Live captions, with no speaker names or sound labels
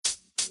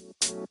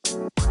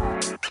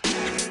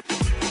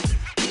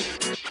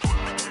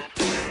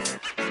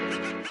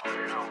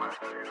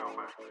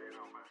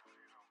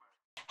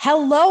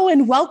Hello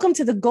and welcome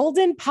to the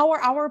Golden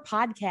Power Hour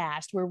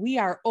podcast, where we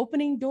are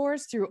opening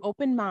doors through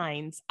open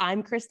minds.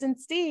 I'm Kristen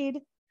Steed.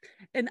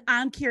 And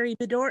I'm Carrie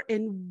Bedore,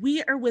 and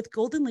we are with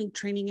Golden Link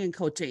Training and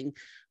Coaching.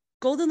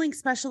 Golden Link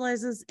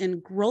specializes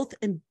in growth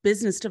and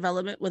business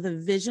development with a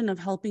vision of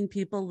helping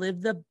people live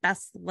the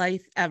best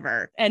life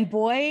ever. And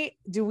boy,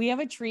 do we have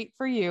a treat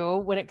for you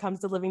when it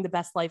comes to living the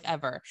best life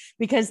ever,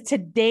 because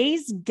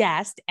today's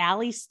guest,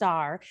 Ali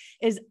Starr,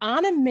 is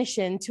on a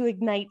mission to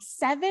ignite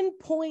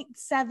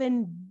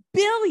 7.7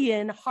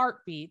 billion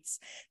heartbeats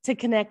to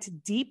connect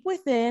deep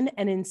within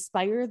and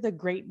inspire the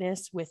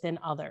greatness within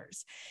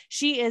others.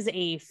 She is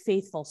a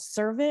faithful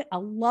servant, a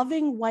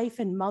loving wife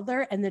and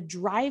mother, and the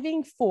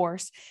driving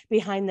force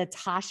behind the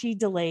Tashi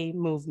Delay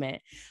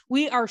movement.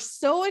 We are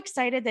so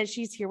excited that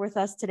she's here with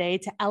us today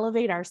to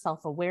elevate our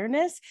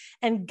self-awareness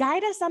and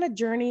guide us on a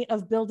journey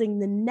of building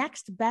the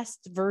next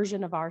best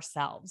version of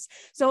ourselves.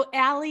 So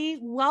Ali,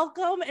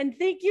 welcome, and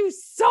thank you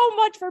so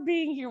much for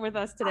being here with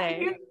us today.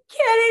 Are you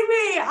kidding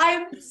me?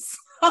 I'm so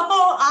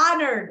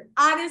honored.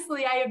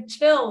 Honestly, I have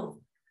chills.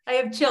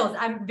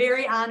 I'm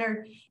very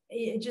honored.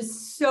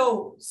 Just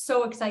so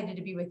excited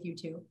to be with you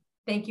two.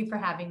 Thank you for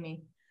having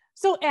me.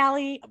 So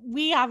Ali,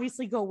 we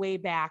obviously go way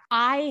back.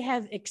 I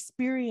have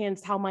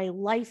experienced how my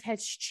life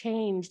has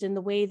changed in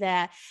the way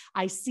that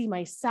I see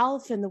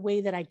myself and the way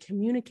that I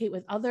communicate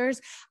with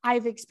others.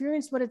 I've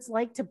experienced what it's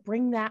like to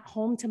bring that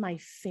home to my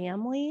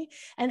family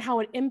and how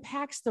it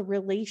impacts the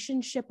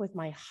relationship with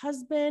my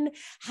husband,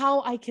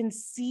 how I can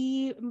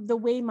see the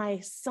way my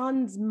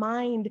son's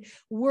mind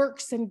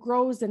works and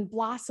grows and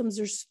blossoms.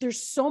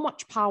 There's so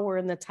much power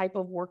in the type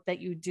of work that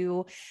you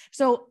do.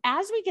 So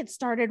as we get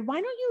started, why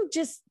don't you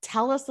just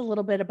tell us a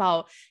little bit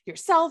about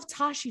yourself,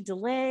 Tashi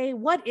Delay?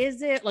 What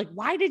is it? Like,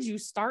 why did you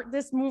start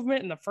this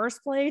movement in the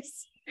first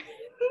place?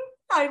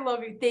 I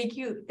love you. Thank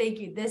you.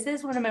 This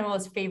is one of my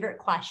most favorite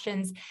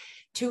questions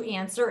to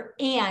answer.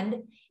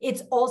 And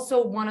it's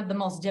also one of the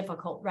most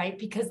difficult, right?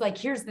 Because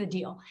here's the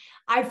deal.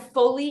 I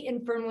fully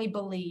and firmly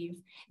believe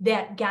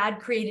that God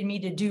created me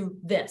to do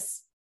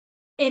this.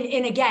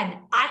 And again,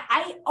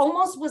 I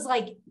almost was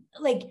like,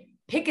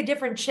 pick a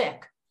different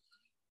chick.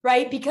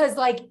 Right? Because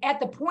at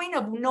the point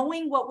of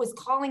knowing what was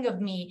calling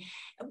of me,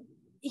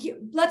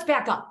 let's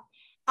back up.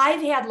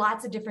 I've had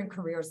lots of different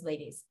careers,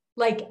 ladies.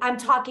 I'm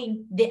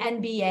talking the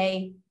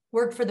NBA,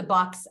 worked for the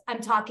Bucks. I'm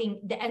talking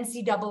the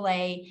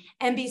NCAA,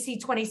 NBC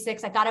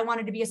 26. I thought I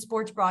wanted to be a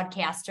sports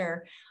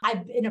broadcaster.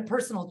 I've been a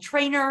personal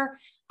trainer.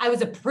 I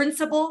was a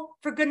principal,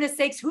 for goodness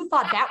sakes. Who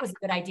thought that was a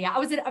good idea? I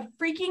was a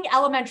freaking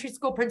elementary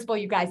school principal,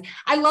 you guys.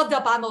 I loved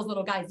up on those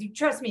little guys. You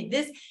trust me.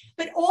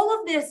 But all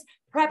of this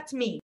prepped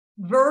me.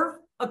 Verve,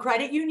 a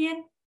credit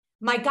union,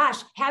 my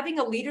gosh, having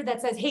a leader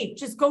that says, hey,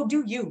 just go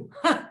do you.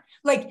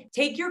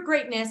 Take your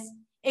greatness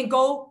and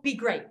go be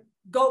great.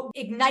 Go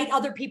ignite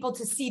other people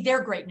to see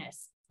their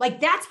greatness.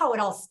 That's how it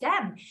all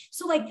stemmed.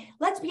 So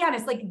let's be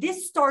honest,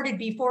 this started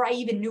before I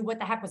even knew what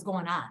the heck was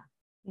going on.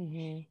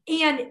 Mm-hmm.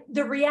 And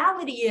the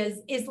reality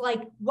is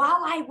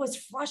while I was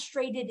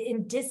frustrated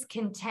and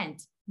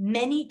discontent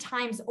many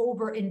times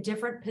over in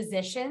different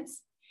positions,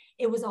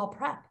 it was all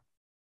prep.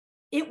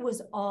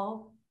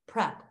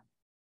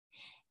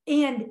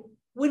 And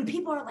when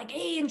people are like,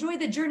 hey, enjoy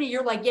the journey,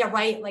 you're like, yeah,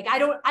 right.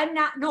 I'm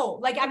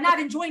not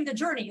enjoying the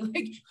journey.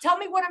 Tell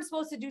me what I'm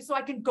supposed to do so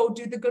I can go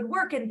do the good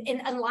work. And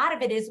a lot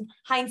of it is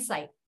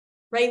hindsight,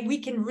 right? We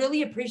can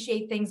really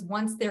appreciate things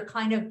once they're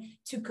kind of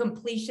to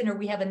completion, or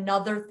we have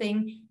another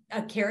thing,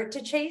 a carrot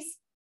to chase.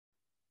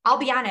 I'll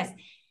be honest.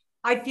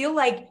 I feel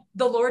like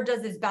the Lord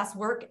does his best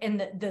work in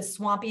the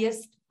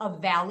swampiest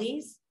of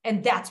valleys.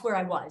 And that's where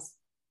I was.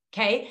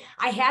 Okay.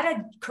 I had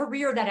a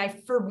career that I,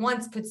 for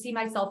once, could see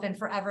myself in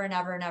forever and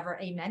ever and ever.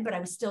 Amen. But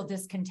I was still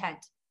discontent.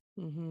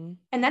 Mm-hmm.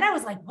 And then I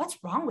was like,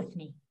 what's wrong with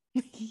me?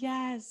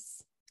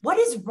 Yes. What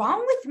is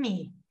wrong with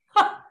me?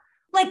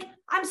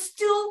 I'm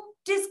still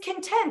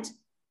discontent.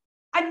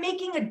 I'm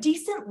making a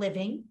decent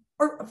living,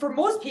 or for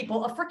most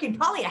people,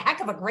 probably a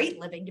heck of a great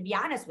living, to be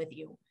honest with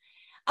you.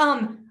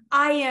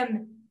 I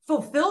am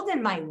fulfilled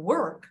in my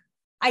work.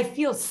 I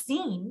feel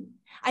seen.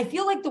 I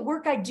feel like the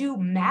work I do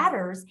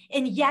matters.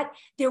 And yet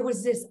there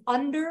was this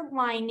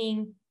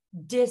underlining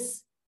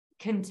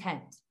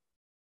discontent.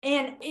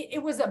 And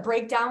it was a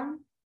breakdown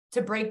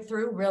to break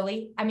through,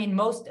 really. I mean,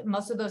 most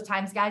of those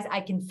times, guys,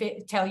 I can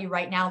tell you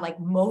right now,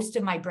 most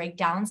of my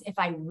breakdowns, if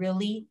I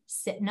really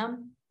sit in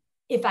them,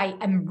 if I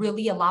am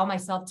really allow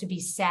myself to be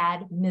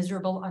sad,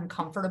 miserable,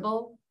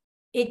 uncomfortable,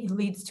 it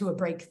leads to a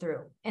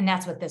breakthrough. And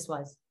that's what this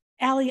was.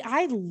 Ali,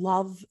 I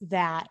love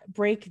that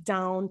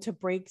breakdown to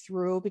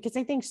breakthrough, because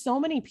I think so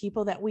many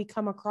people that we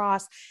come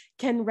across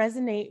can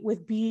resonate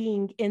with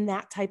being in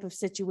that type of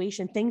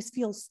situation. Things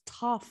feel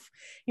tough.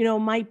 You know,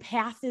 my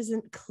path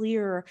isn't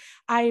clear.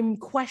 I'm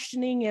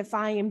questioning if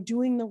I am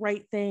doing the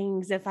right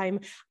things, if I'm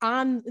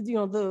on,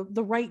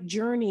 the right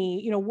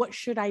journey, what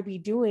should I be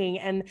doing?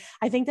 And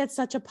I think that's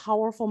such a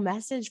powerful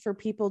message for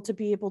people to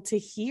be able to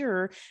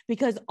hear,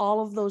 because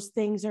all of those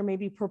things are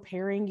maybe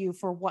preparing you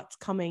for what's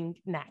coming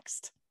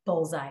next.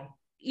 Bullseye.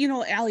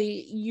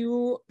 Ali,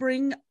 you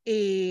bring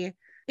a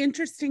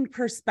interesting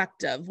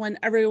perspective when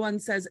everyone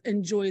says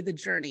enjoy the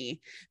journey,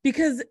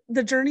 because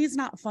the journey is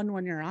not fun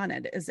when you're on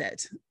it, is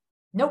it?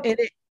 Nope.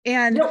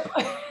 Nope.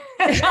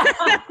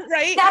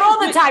 Right? Not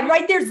all the time,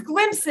 right? There's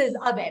glimpses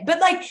of it.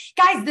 But like,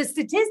 guys, the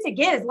statistic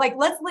is like,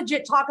 let's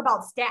legit talk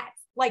about stats,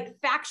 like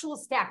factual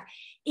stats.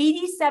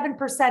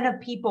 87%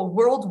 of people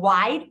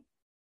worldwide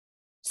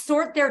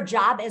sort their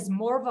job as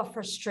more of a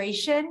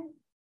frustration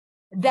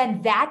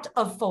than that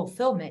of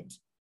fulfillment.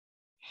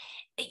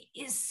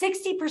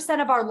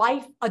 60% of our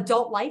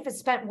adult life is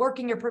spent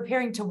working or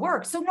preparing to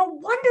work. So no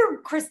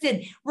wonder,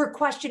 Kristen, we're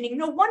questioning.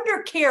 No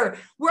wonder, Care,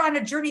 we're on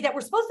a journey that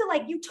we're supposed to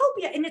like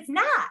utopia. And it's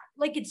not.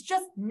 Like, it's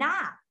just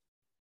not.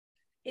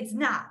 It's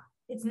not.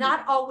 It's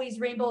not always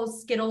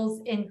rainbows,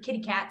 Skittles, and kitty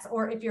cats,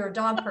 or if you're a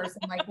dog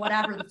person, like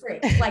whatever the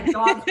freak, like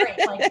dog's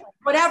great, like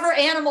whatever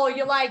animal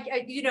you like.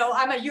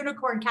 I'm a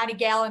unicorn kind of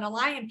gal and a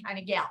lion kind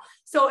of gal.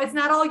 So it's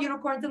not all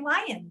unicorns and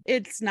lions.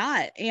 It's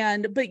not.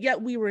 But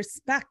yet we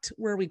respect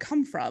where we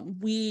come from.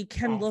 We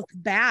can look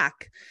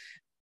back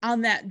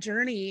on that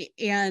journey,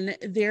 and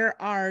there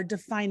are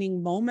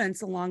defining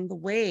moments along the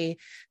way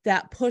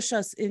that push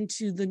us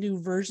into the new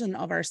version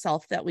of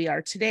ourselves that we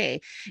are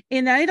today.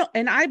 And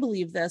I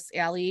believe this,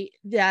 Ali,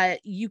 that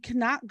you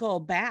cannot go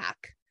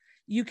back.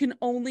 You can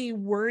only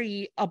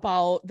worry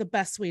about the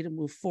best way to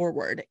move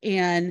forward.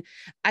 And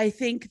I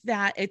think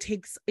that it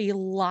takes a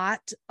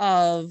lot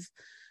of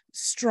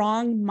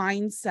strong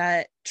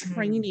mindset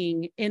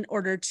training in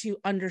order to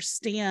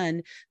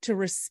understand, to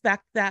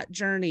respect that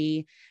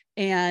journey,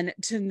 and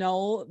to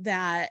know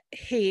that,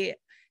 hey,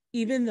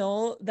 even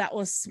though that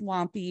was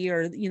swampy,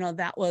 or,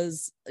 that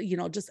was,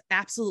 just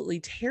absolutely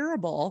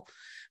terrible,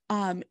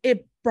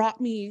 it brought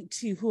me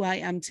to who I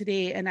am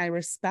today. And I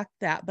respect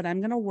that, but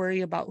I'm going to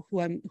worry about who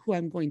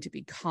I'm going to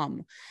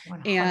become.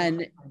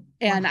 100%.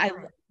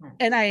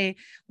 And I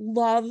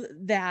love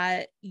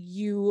that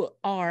you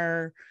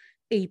are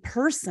a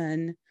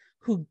person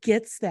who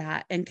gets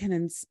that and can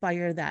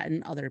inspire that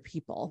in other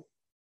people.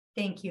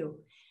 Thank you.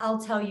 I'll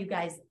tell you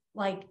guys,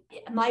 like,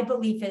 my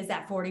belief is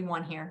at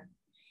 41 here,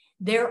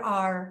 there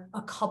are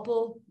a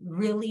couple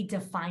really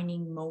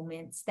defining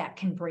moments that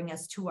can bring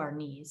us to our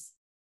knees,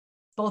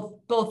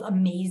 both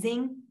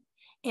amazing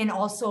and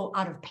also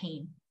out of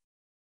pain.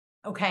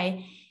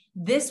 Okay.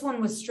 This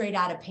one was straight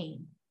out of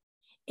pain.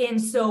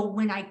 And so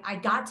when I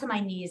got to my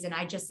knees and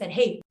I just said,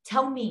 hey,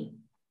 tell me,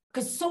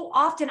 because so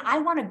often I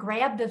want to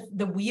grab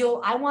the wheel.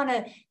 I want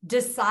to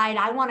decide.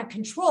 I want to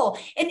control.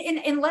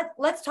 And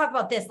let's talk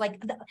about this.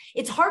 Like,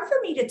 it's hard for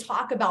me to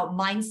talk about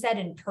mindset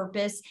and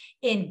purpose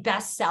in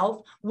best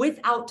self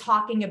without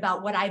talking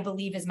about what I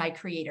believe is my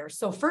creator.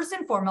 So first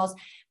and foremost,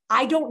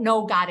 I don't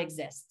know God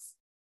exists.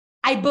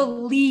 I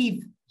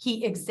believe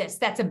he exists.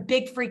 That's a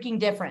big freaking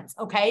difference.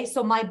 Okay.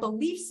 So my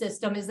belief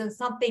system is in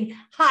something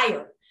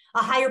higher, a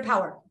higher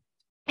power.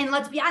 And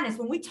let's be honest,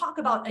 when we talk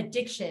about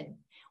addiction,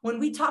 when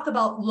we talk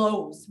about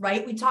lows,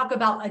 right? We talk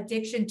about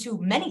addiction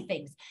to many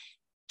things: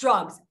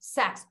 drugs,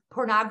 sex,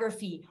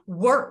 pornography,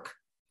 work,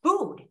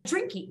 food,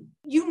 drinking,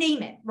 you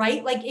name it,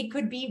 right? Like, it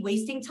could be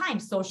wasting time,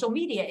 social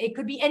media, it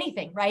could be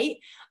anything, right?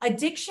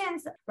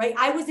 Addictions, right?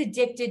 I was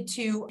addicted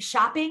to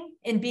shopping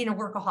and being a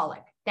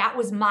workaholic. That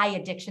was my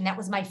addiction. That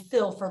was my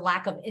fill for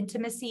lack of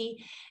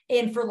intimacy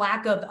and for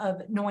lack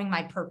of knowing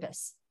my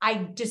purpose.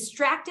 I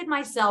distracted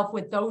myself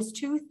with those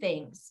two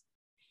things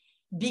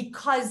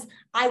because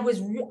I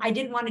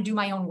didn't want to do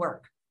my own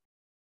work.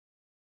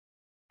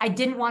 I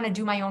didn't want to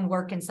do my own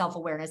work in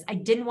self-awareness. I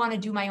didn't want to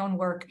do my own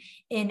work.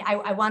 And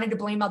I wanted to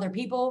blame other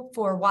people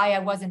for why I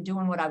wasn't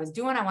doing what I was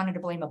doing. I wanted to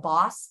blame a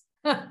boss.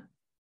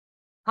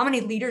 How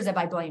many leaders have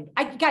I blamed?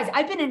 Guys,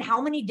 I've been in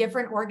how many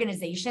different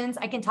organizations?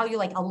 I can tell you,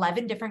 like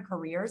 11 different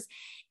careers.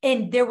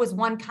 And there was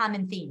one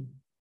common theme: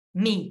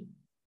 me.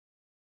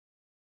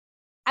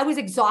 I was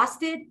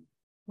exhausted,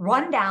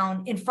 run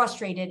down, and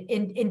frustrated,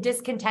 and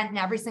discontent in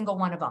every single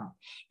one of them.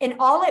 And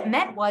all it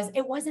meant was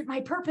it wasn't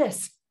my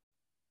purpose.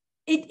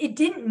 It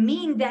didn't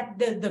mean that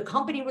the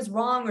company was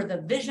wrong, or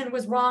the vision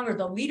was wrong, or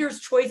the leader's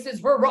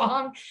choices were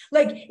wrong.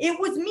 Like, it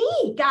was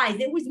me, guys.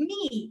 It was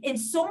me. And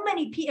so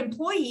many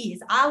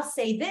employees, I'll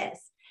say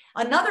this.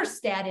 Another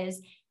stat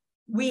is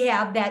we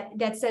have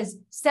that says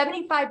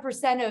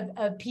 75%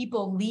 of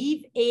people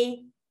leave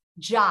a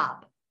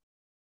job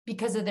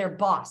because of their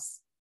boss,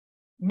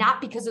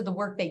 not because of the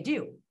work they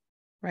do.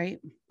 Right.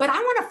 But I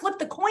want to flip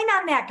the coin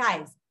on that,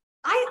 guys.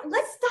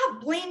 Let's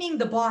stop blaming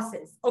the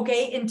bosses,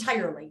 okay,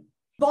 entirely.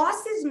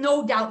 Bosses,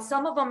 no doubt,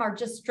 some of them are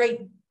just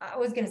straight. I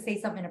was going to say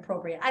something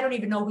inappropriate. I don't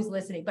even know who's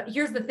listening, but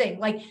here's the thing.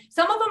 Like,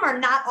 some of them are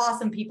not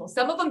awesome people.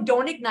 Some of them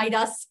don't ignite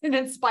us and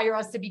inspire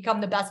us to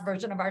become the best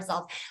version of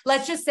ourselves.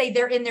 Let's just say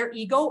they're in their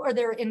ego or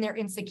they're in their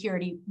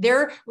insecurity.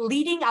 They're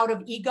leading out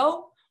of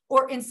ego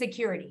or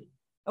insecurity.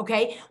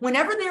 Okay.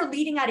 Whenever they're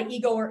leading out of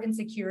ego or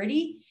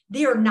insecurity,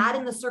 they are not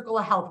in the circle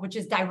of health, which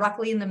is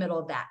directly in the middle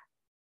of that.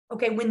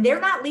 Okay. When they're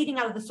not leading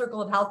out of the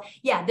circle of health,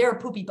 yeah, they're a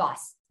poopy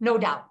boss. No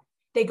doubt.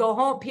 They go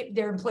home,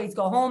 their employees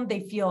go home,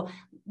 they feel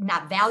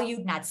not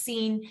valued, not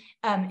seen,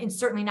 and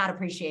certainly not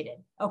appreciated.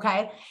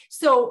 Okay.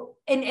 So,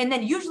 and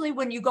then usually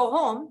when you go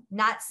home,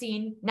 not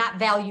seen, not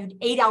valued,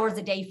 8 hours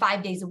a day,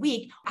 5 days a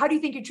week, how do you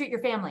think you treat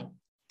your family?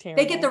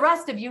 Terrible. They get the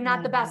rest of you,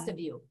 not the best of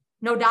you.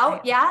 No doubt.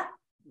 Right. Yeah.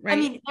 Right. I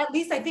mean, at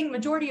least I think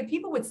majority of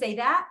people would say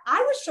that. I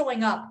was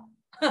showing up.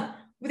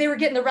 They were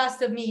getting the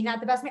rest of me, not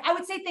the best of me. I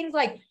would say things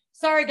like,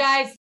 sorry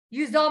guys,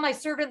 used all my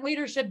servant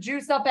leadership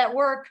juice up at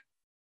work.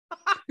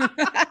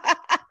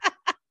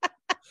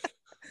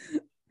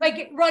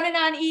 Like running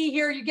on E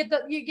here, you get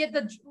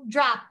the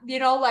drop,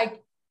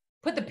 like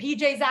put the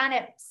PJs on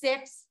at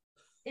 6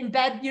 in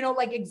bed,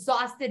 like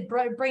exhausted,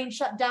 brain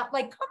shut down.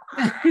 Like,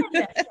 come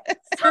on.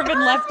 Serving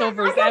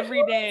leftovers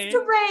every day. To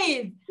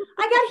raise.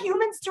 I got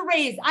humans to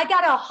raise. I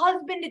got a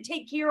husband to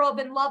take care of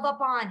and love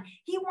up on.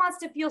 He wants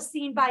to feel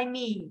seen by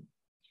me.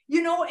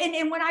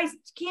 And when I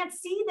can't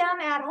see them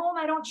at home,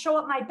 I don't show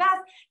up my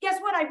best. Guess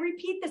what? I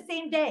repeat the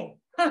same day.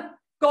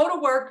 Go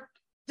to work,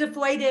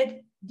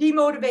 deflated,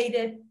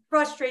 demotivated,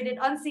 frustrated,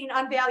 unseen,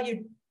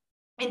 unvalued,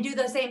 and do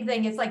the same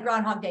thing. It's like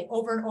Groundhog Day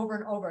over and over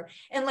and over.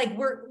 And like,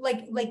 we're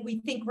like we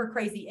think we're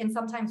crazy. And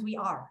sometimes we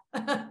are.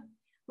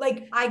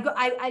 Like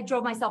I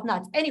drove myself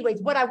nuts.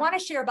 Anyways, what I want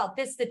to share about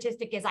this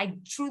statistic is I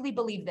truly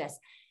believe this.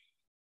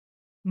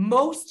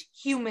 Most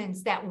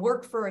humans that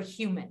work for a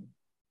human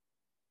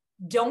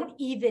don't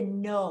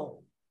even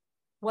know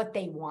what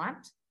they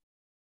want.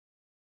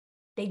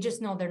 They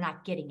just know they're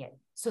not getting it.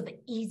 So the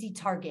easy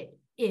target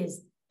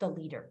is the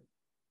leader.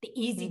 The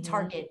easy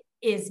target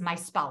is my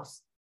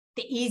spouse.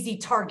 The easy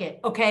target,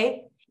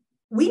 okay?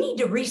 We need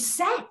to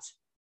reset.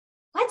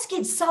 Let's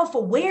get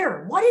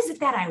self-aware. What is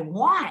it that I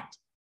want?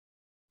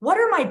 What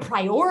are my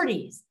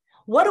priorities?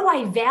 What do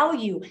I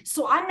value?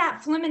 So I'm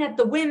not flimming at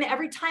the whim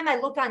every time I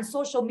look on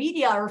social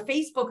media or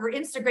Facebook or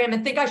Instagram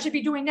and think I should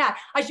be doing that.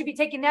 I should be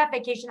taking that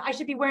vacation. I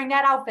should be wearing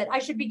that outfit. I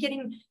should be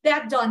getting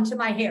that done to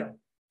my hair.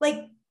 Like,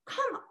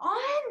 come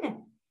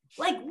on.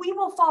 Like, we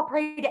will fall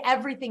prey to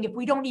everything if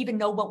we don't even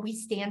know what we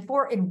stand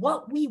for and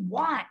what we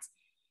want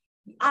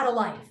out of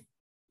life.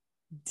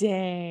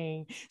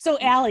 Dang. So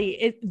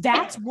Ali,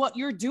 that's what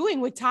you're doing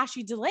with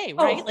Tashi Delay,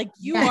 right? Like,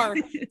 you are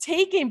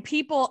taking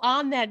people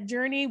on that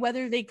journey,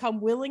 whether they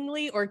come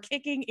willingly or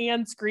kicking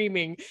and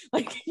screaming.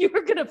 Like, you're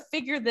going to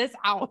figure this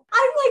out.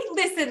 I'm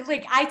like, listen,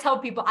 like I tell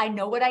people, I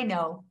know what I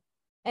know,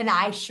 and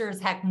I sure as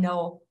heck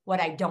know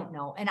what I don't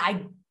know. And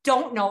I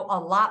don't know a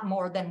lot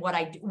more than what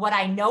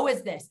I know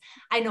is this.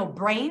 I know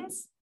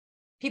brains,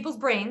 people's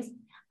brains.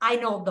 I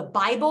know the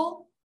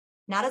Bible,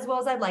 not as well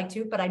as I'd like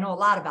to, but I know a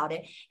lot about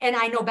it. And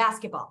I know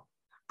basketball.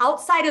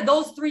 Outside of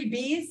those 3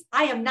 B's,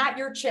 I am not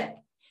your chick.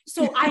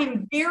 So I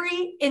am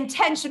very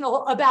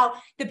intentional about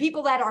the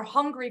people that are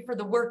hungry for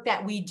the work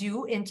that we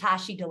do in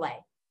Tashi Delay.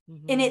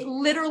 And it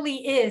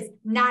literally is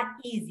not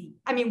easy.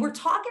 I mean, we're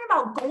talking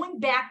about going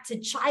back to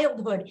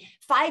childhood,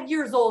 5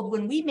 years old,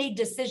 when we made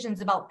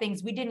decisions about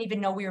things we didn't even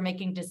know we were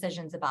making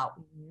decisions about.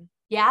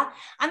 Yeah.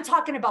 I'm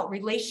talking about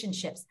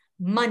relationships,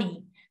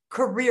 money,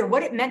 career,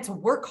 what it meant to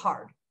work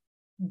hard,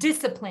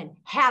 discipline,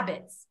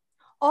 habits.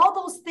 All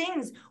those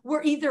things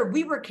were either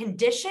we were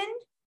conditioned,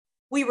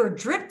 we were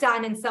dripped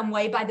on in some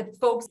way by the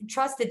folks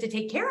trusted to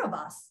take care of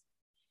us.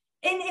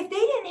 And if they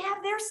didn't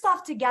have their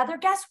stuff together,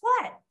 guess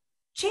what?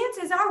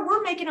 Chances are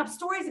we're making up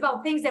stories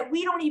about things that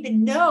we don't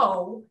even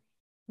know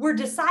we're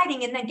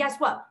deciding. And then guess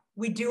what?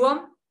 We do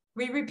them,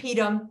 we repeat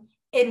them,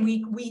 and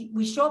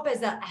we show up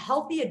as a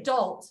healthy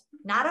adult,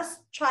 not a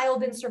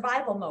child in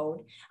survival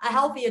mode, a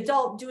healthy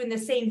adult doing the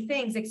same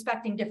things,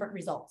 expecting different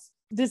results.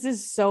 This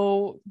is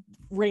so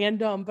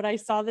random, but I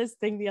saw this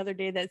thing the other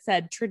day that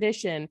said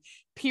tradition,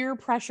 peer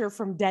pressure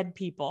from dead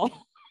people.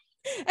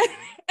 And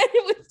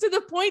it was to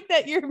the point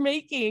that you're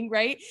making,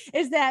 right?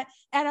 Is that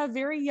at a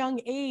very young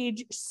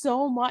age,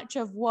 so much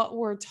of what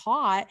we're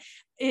taught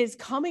is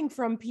coming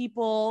from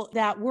people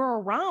that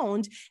were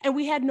around, and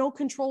we had no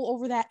control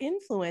over that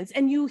influence.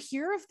 And you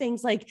hear of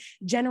things like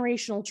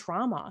generational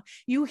trauma.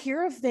 You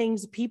hear of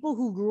things, people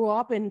who grew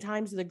up in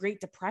times of the Great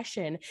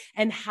Depression,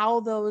 and how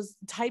those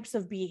types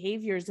of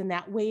behaviors and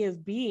that way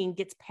of being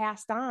gets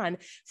passed on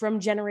from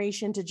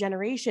generation to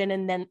generation.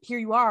 And then here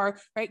you are,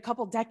 right, a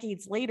couple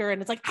decades later,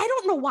 and it's like, I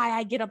don't know why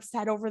I get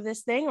upset over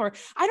this thing, or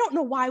I don't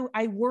know why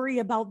I worry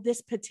about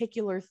this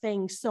particular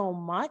thing so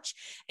much.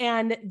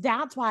 And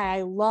that's why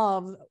I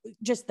love of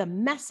just the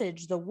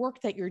message, the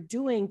work that you're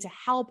doing to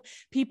help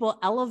people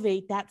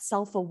elevate that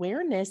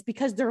self-awareness,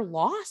 because they're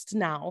lost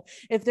now.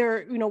 If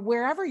they're,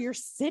 wherever you're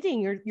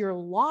sitting, you're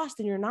lost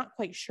and you're not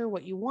quite sure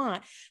what you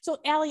want. So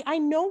Ali, I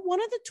know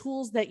one of the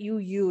tools that you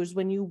use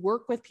when you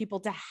work with people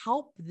to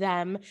help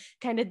them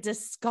kind of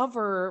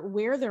discover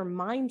where their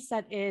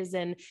mindset is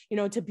and,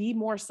 to be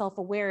more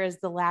self-aware is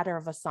the ladder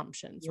of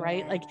assumptions,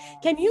 right? Like,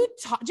 can you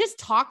just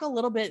talk a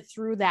little bit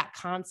through that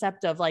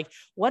concept of like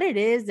what it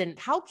is and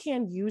how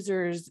can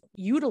users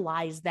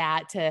utilize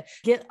that to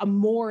get a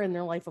more in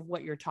their life of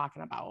what you're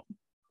talking about?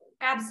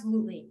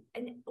 Absolutely.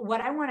 And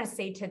what I want to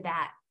say to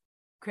that,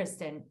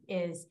 Kristen,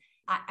 is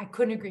I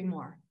couldn't agree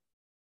more.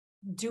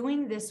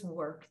 Doing this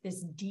work,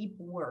 this deep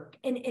work,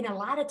 and a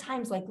lot of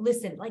times, like,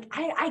 listen, like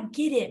I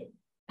get it.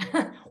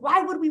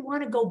 Why would we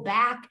want to go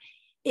back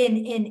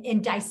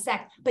and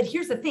dissect? But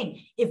here's the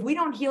thing: if we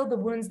don't heal the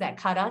wounds that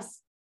cut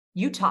us,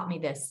 you taught me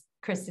this,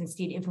 Kristen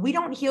Steed. If we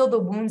don't heal the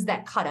wounds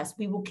that cut us,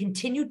 we will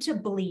continue to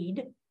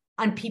bleed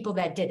on people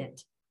that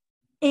didn't,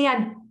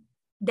 and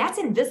that's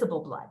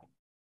invisible blood,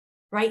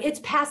 right?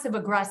 It's passive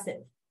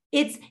aggressive.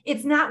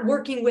 It's not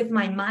working with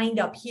my mind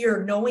up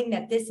here, knowing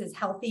that this is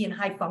healthy and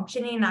high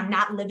functioning, and I'm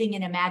not living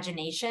in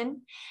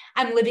imagination.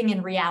 I'm living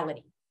in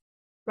reality,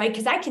 right?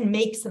 Because I can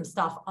make some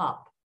stuff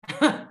up.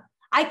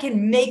 I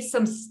can make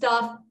some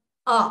stuff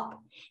up.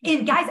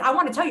 And guys, I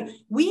want to tell you,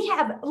 we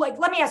have, like,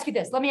 let me ask you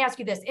this.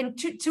 And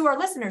to our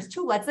listeners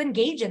too, let's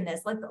engage in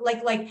this.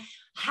 Like,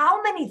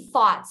 how many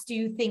thoughts do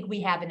you think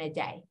we have in a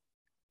day?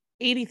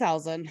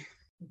 80,000.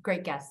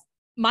 Great guess.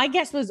 My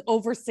guess was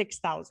over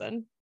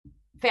 6,000.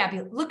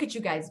 Fabulous. Look at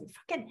you guys. You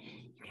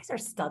guys are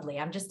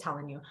studly. I'm just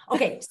telling you.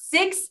 Okay.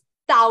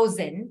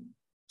 6,000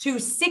 to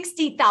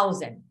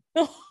 60,000.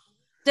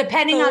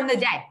 Depending on the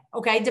day.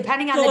 Okay.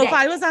 Depending on the day. So if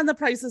I was on The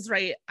Price is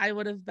Right, I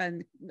wouldn't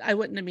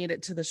have made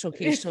it to the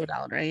Showcase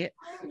Showdown, right?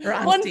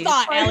 One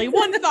thought, Ali.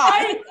 One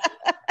thought.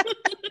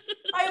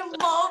 I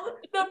love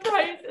The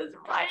Price is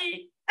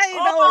Right. I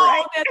know,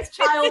 right? That's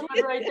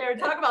childhood right there.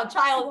 Talk about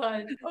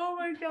childhood. Oh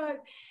my God.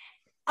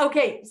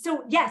 Okay.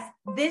 So yes,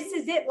 this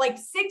is it. Like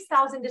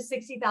 6,000 to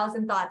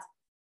 60,000 thoughts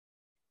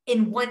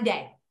in one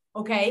day.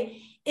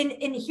 Okay.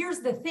 And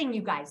here's the thing,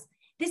 you guys.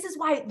 This is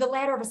why the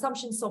ladder of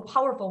assumption is so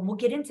powerful. And we'll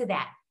get into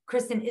that,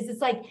 Kristen, it's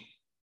like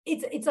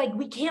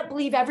we can't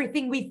believe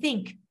everything we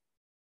think.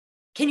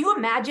 Can you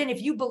imagine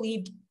if you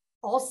believed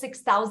all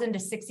 6,000 to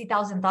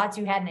 60,000 thoughts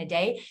you had in a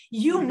day?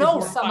 Some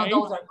of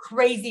those are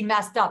crazy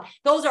messed up.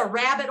 Those are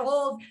rabbit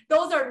holes.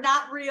 Those are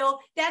not real.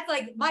 That's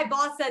like, my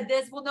boss said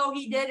this. Well, no,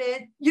 he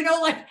didn't.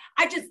 The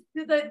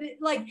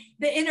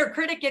inner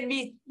critic in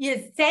me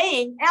is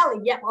saying,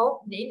 Ali, yeah,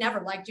 oh, they never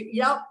liked you.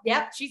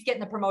 Yep, she's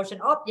getting the promotion.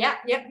 Oh, yeah,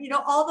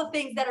 all the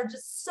things that are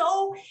just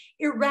so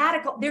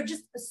erratical. They're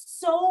just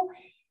so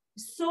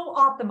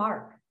off the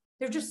mark.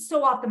 They're just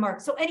so off the mark.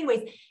 So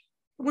anyways,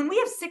 when we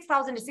have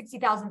 6,000 to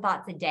 60,000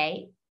 thoughts a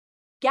day,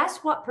 guess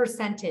what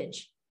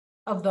percentage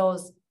of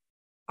those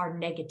are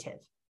negative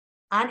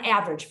on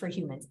average for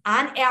humans?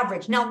 On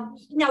average. Now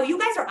you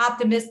guys are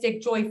optimistic,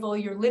 joyful,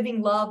 you're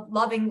living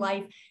loving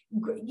life,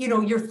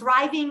 you're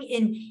thriving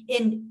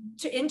in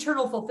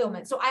internal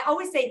fulfillment. So I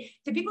always say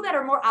to people that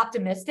are more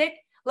optimistic,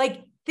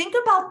 like, think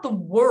about the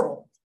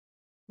world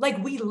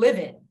like we live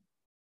in.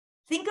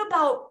 Think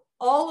about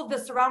all of the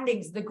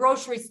surroundings, the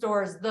grocery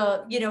stores,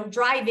 the,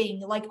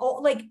 driving, like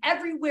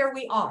everywhere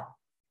we are.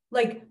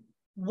 Like,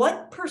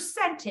 what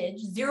percentage,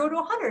 0 to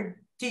 100,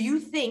 do you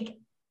think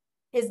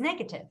is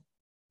negative?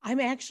 I'm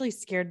actually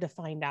scared to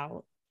find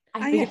out.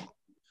 I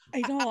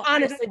know,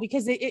 honestly,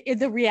 because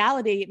the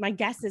reality, my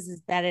guess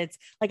is that it's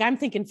like, I'm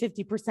thinking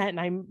 50%, and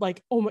I'm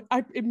like,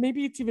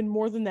 maybe it's even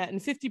more than that. And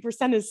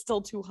 50% is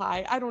still too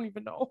high. I don't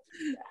even know.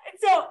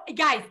 So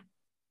guys,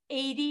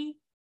 80%.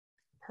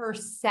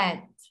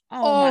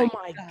 Oh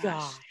my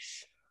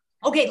gosh.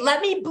 Okay,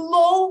 let me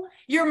blow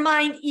your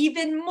mind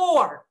even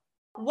more.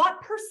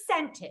 What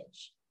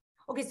percentage?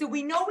 Okay, so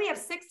we know we have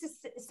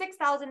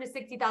 6,000 to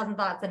 60,000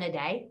 thoughts in a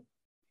day.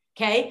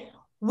 Okay,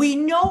 we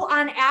know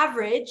on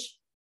average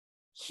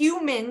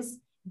humans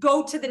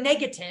go to the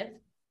negative.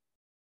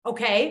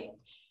 Okay,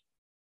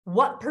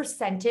 what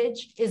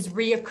percentage is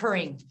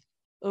reoccurring?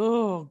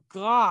 Oh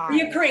God.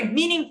 Reoccurring,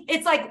 meaning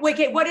it's like, wait,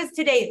 okay, what is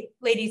today,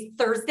 ladies?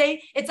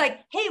 Thursday. It's like,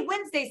 hey,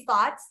 Wednesday's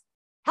thoughts,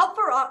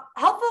 helpful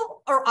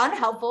or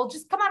unhelpful,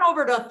 just come on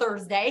over to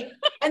Thursday.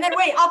 And then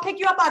wait, I'll pick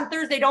you up on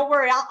Thursday. Don't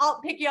worry. I'll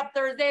pick you up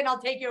Thursday and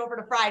I'll take you over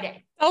to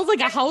Friday. Sounds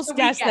like a house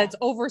guest that's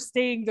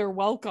overstaying their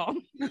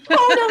welcome.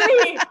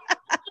 Totally.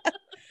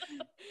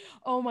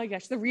 Oh my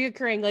gosh. The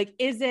reoccurring, like,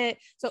 is it,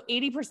 so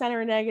 80%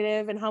 are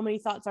negative, and how many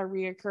thoughts are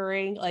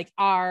reoccurring? Like,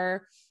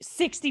 are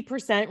 60%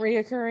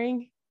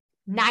 reoccurring?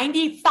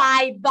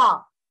 95.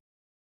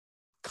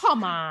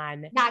 Come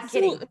on. Not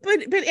kidding. So,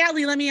 but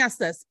Ali, let me ask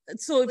this.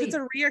 So if it's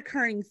a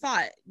reoccurring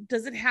thought,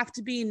 does it have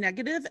to be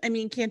negative? I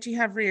mean, can't you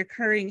have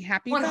reoccurring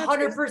happy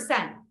 100%.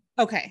 thoughts?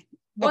 Okay.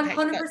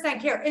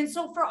 100% care. And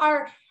so for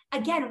our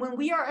again, when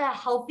we are a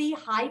healthy,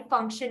 high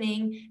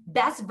functioning,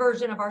 best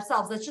version of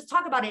ourselves, let's just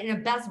talk about it in a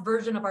best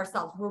version of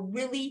ourselves. We're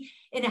really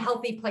in a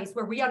healthy place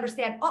where we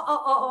understand,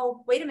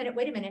 wait a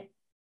minute.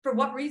 For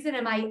what reason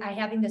am I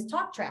having this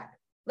talk track?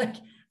 Like,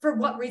 for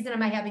what reason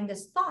am I having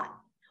this thought?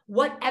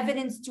 What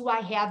evidence do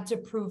I have to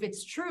prove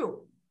it's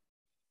true?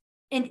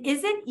 And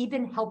is it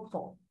even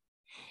helpful?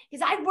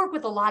 Because I work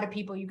with a lot of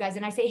people, you guys,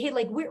 and I say, hey,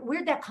 like,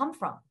 where'd that come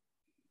from?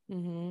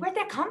 Where'd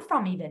that come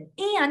from even?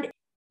 And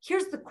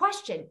here's the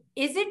question.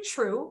 Is it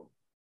true?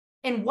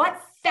 And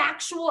what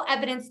factual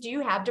evidence do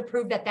you have to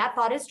prove that that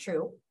thought is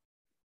true?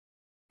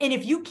 And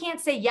if you can't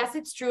say, yes,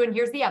 it's true, and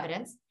here's the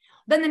evidence,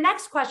 then the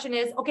next question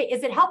is, okay,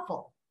 is it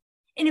helpful?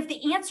 And if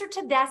the answer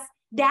to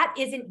that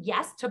isn't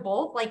yes to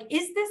both, like,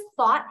 is this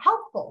thought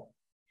helpful?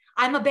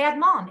 I'm a bad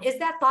mom. Is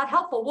that thought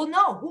helpful? Well,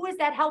 no. Who is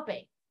that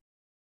helping?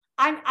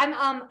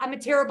 I'm a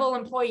terrible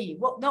employee.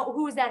 Well, no,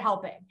 who is that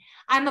helping?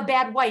 I'm a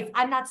bad wife.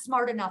 I'm not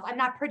smart enough. I'm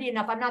not pretty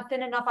enough. I'm not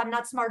thin enough. I'm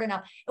not smart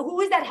enough.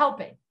 Who is that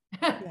helping?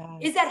 Yes.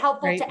 Is that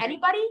helpful to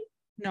anybody?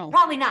 No,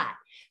 probably not.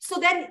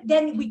 So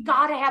then we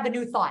got to have a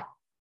new thought.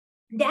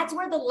 That's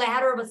where the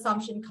ladder of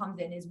assumption comes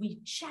in, is we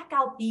check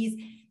out these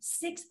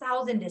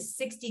 6,000 to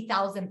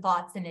 60,000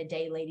 thoughts in a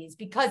day, ladies,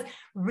 because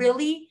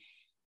really,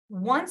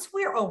 once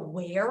we're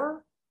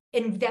aware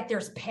and that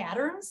there's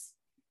patterns,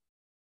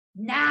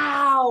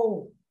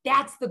 now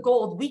that's the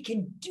gold. We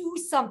can do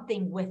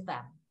something with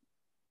them.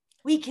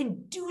 We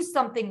can do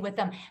something with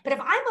them. But if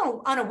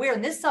I'm unaware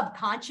and this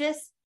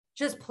subconscious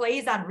just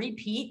plays on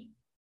repeat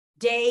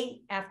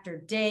day after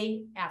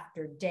day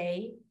after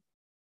day,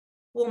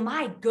 well,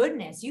 my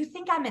goodness, you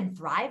think I'm in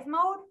thrive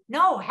mode?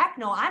 No, heck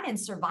no, I'm in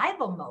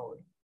survival mode.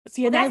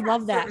 See, and I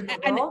love that.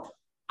 And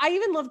I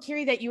even love,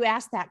 Carrie, that you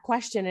asked that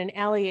question. And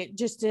Ali, it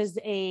just is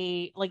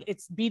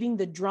it's beating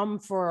the drum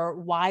for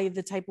why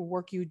the type of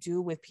work you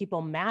do with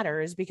people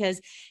matters.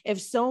 Because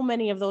if so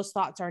many of those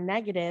thoughts are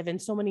negative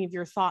and so many of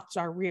your thoughts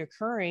are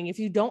reoccurring, if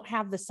you don't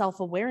have the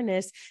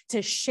self-awareness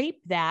to shape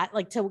that,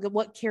 like to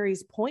what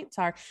Carrie's points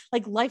are,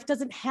 like life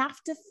doesn't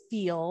have to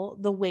feel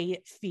the way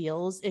it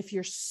feels if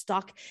you're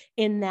stuck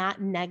in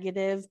that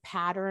negative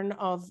pattern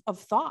of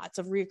thoughts,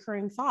 of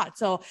reoccurring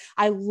thoughts. So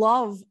I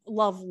love,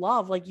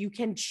 like you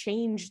can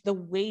change the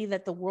way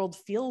that the world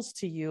feels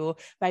to you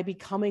by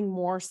becoming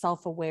more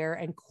self-aware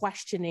and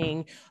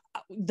questioning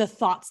the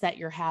thoughts that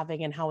you're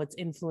having and how it's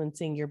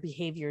influencing your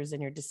behaviors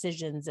and your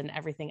decisions and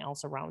everything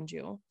else around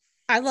you.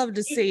 I love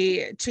to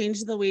say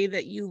change the way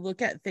that you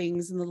look at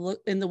things,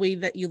 and the way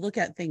that you look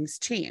at things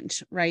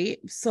change, right?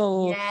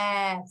 So,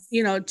 yes.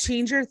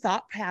 Change your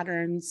thought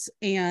patterns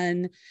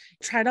and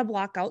try to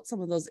block out some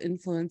of those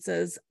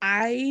influences.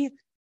 I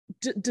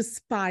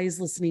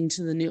despise listening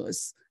to the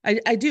news.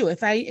 I do.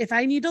 If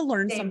I need to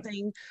learn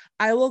something,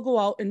 I will go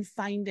out and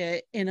find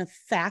it in a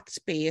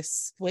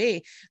fact-based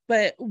way.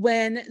 But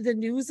when the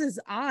news is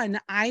on,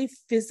 I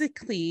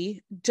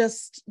physically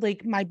just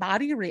like my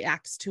body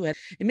reacts to it.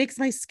 It makes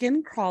my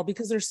skin crawl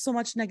because there's so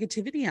much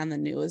negativity on the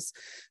news.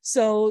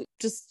 So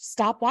just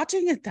stop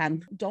watching it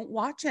then. Don't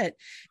watch it.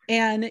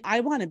 And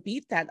I want to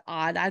beat that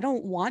odd. I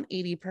don't want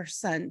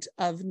 80%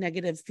 of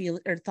negative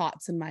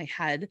thoughts in my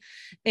head.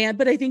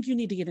 But I think you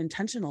need to get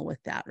intentional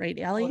with that, right,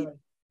 Ali?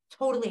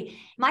 Totally.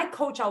 My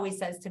coach always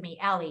says to me,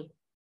 Ali,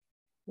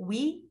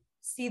 we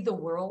see the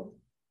world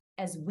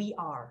as we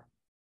are,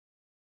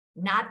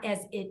 not as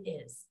it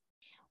is.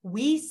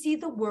 We see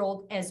the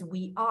world as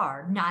we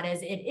are, not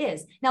as it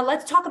is. Now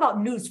let's talk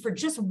about news for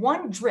just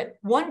one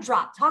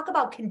drop. Talk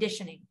about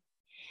conditioning.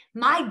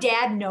 My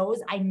dad knows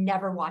I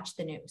never watch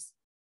the news.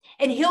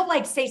 And he'll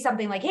say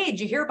something like, hey, did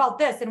you hear about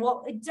this? And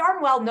well,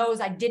 darn well knows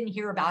I didn't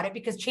hear about it,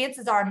 because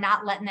chances are I'm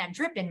not letting that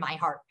drip in my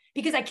heart,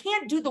 because I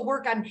can't do the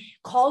work I'm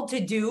called to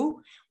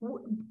do.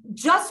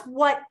 Just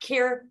what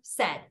Care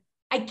said.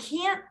 I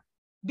can't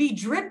be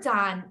dripped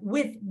on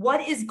with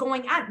what is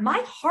going on.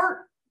 My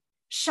heart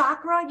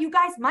chakra, you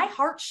guys, my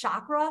heart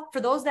chakra, for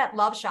those that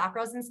love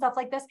chakras and stuff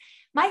like this,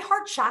 my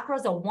heart chakra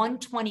is a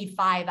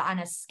 125 on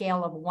a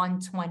scale of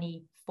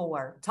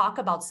 124. Talk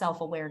about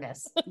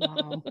self-awareness.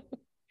 Wow.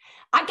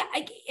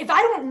 If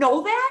I don't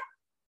know that,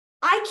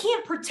 I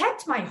can't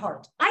protect my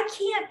heart. I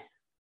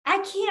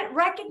can't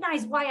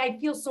recognize why I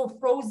feel so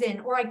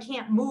frozen, or I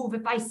can't move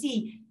if I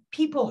see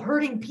people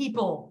hurting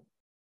people.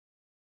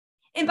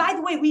 And by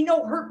the way, we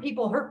know hurt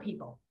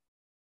people.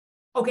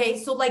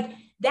 Okay. So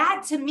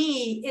that to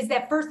me is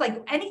that first,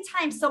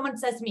 anytime someone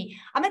says to me,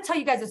 I'm going to tell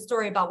you guys a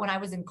story about when I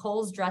was in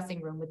Cole's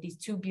dressing room with these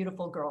two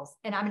beautiful girls.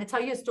 And I'm going to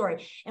tell you a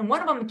story. And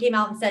one of them came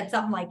out and said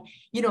something like,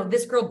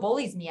 this girl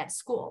bullies me at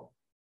school.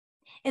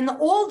 And the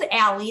old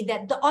Ali,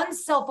 the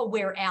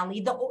unself-aware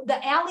Ali, the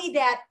Ali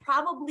that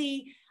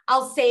probably,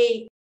 I'll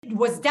say,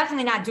 was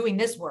definitely not doing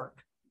this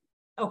work,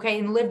 okay,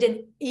 and lived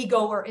in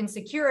ego or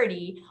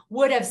insecurity,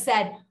 would have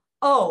said,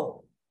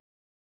 oh,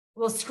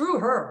 well, screw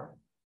her.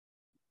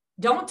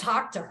 Don't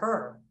talk to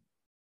her.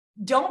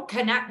 Don't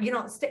connect,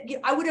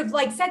 I would have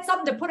said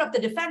something to put up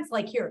the defense,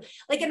 here.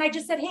 And I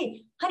just said,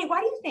 hey, honey, why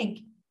do you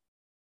think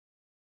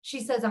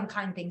she says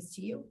unkind things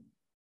to you?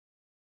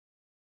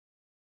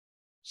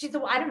 She said,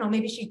 well, I don't know,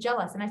 maybe she's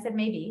jealous. And I said,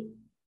 maybe.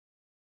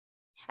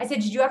 I said,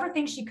 did you ever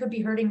think she could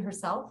be hurting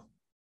herself?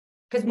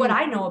 Because what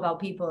I know about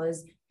people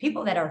is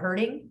people that are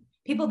hurting,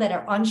 people that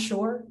are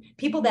unsure,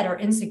 people that are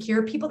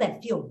insecure, people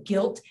that feel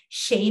guilt,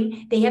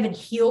 shame, they haven't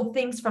healed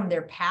things from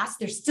their past.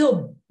 They're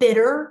still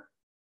bitter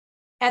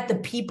at the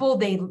people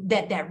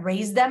that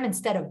raised them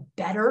instead of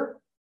better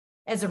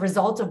as a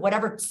result of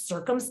whatever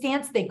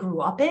circumstance they grew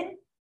up in.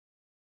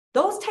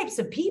 Those types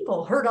of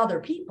people hurt other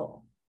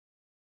people.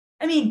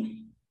 I mean,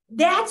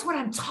 that's what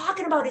I'm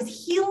talking about,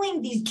 is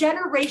healing these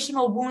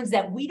generational wounds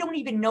that we don't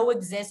even know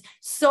exist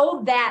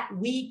so that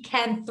we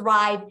can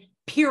thrive,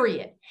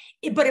 period.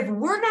 But if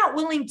we're not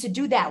willing to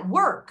do that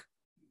work,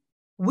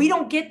 we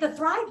don't get the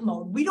thrive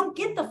mode. We don't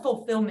get the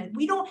fulfillment.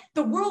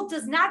 The world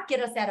does not get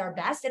us at our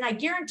best. And I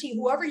guarantee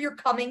whoever you're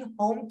coming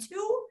home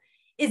to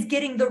is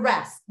getting the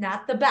rest,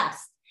 not the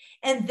best.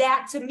 And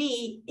that to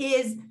me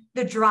is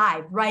the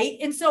drive, right?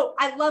 And so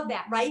I love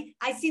that, right?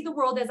 I see the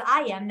world as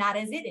I am, not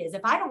as it is.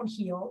 If I don't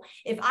heal,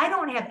 if I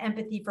don't have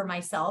empathy for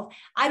myself,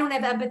 I don't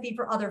have empathy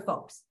for other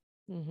folks.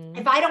 Mm-hmm.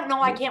 If I don't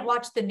know I can't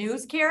watch the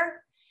news,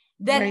 Care,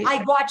 then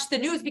I watch the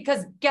news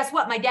because guess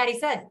what? My daddy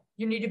said,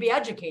 you need to be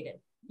educated.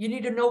 You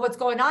need to know what's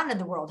going on in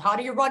the world. How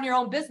do you run your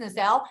own business,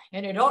 Al?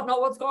 And you don't know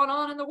what's going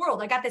on in the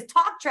world. I got this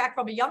talk track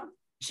from a young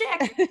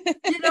chick,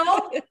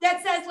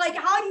 that says like,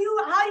 how do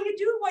you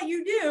do what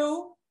you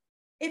do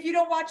if you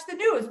don't watch the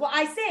news? Well,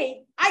 I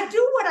say, I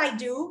do what I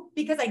do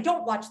because I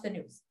don't watch the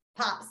news,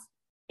 Pops.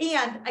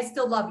 And I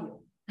still love you.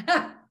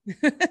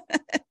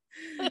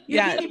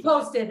 You keep me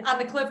posted on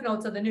the cliff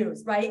notes of the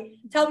news, right?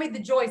 Tell me the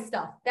joy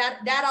stuff.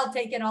 That I'll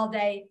take in all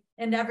day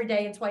and every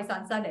day and twice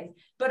on Sundays.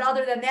 But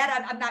other than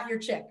that, I'm not your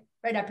chick,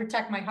 right? I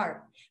protect my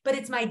heart. But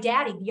it's my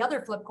daddy. The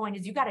other flip coin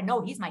is you got to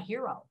know he's my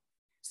hero.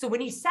 So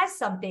when he says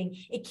something,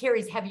 it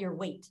carries heavier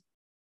weight.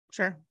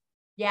 Sure.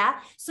 Yeah.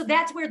 So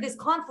that's where this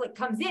conflict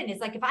comes in.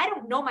 It's like, if I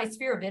don't know my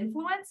sphere of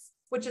influence,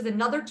 which is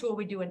another tool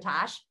we do in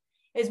Tosh,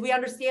 is we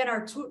understand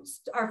our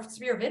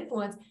sphere of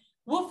influence,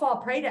 we'll fall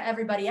prey to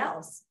everybody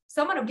else.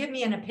 Someone will give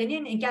me an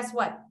opinion and guess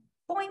what?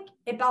 Boink,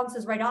 it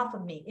bounces right off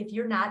of me if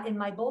you're not in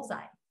my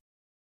bullseye.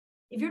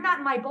 If you're not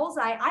in my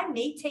bullseye, I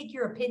may take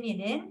your opinion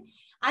in.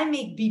 I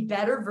may be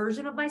better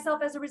version of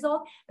myself as a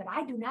result, but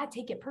I do not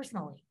take it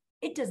personally.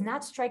 It does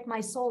not strike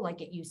my soul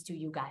like it used to,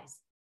 you guys.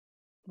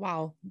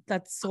 Wow,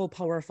 that's so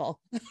powerful.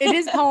 It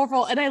is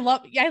powerful. And I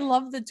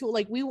love the tool.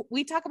 Like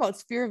we talk about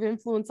sphere of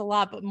influence a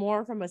lot, but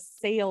more from a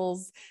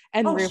sales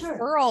and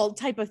referral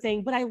type of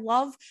thing. But I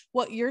love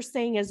what you're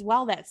saying as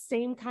well. That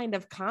same kind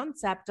of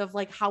concept of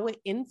like how it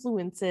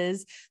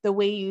influences the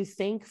way you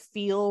think,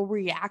 feel,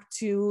 react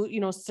to,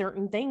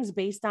 certain things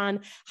based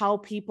on how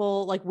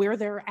people, like where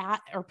they're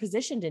at or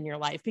positioned in your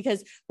life.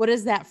 Because what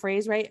is that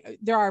phrase, right?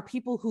 There are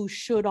people who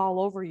should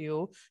all over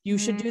you. You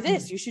should do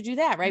this. You should do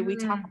that, right? We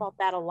talk about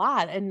that a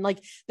lot. And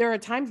like, there are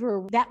times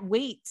where that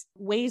weight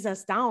weighs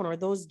us down, or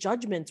those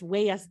judgments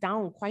weigh us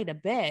down quite a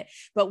bit.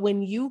 But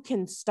when you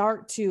can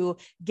start to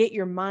get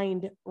your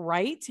mind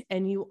right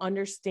and you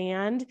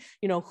understand,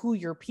 who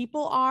your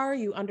people are,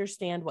 you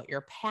understand what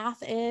your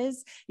path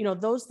is,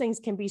 those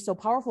things can be so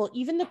powerful.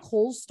 Even the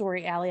Kohl's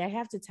story, Ali, I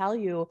have to tell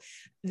you,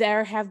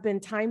 there have been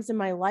times in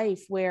my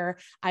life where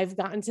I've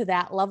gotten to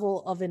that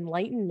level of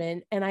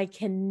enlightenment, and I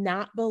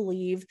cannot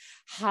believe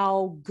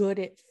how good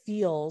it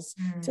feels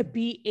to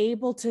be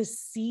able to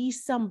see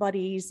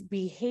somebody's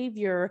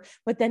behavior,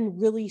 but then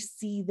really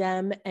see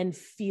them and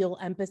feel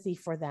empathy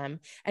for them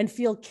and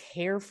feel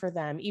care for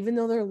them, even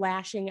though they're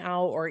lashing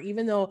out, or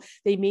even though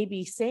they may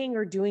be saying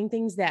or doing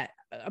things that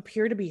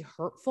appear to be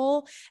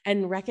hurtful,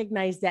 and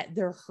recognize that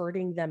they're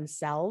hurting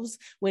themselves.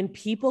 When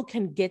people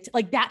can get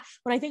like that,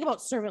 when I think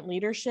about servant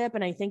leadership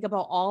and I think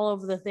about all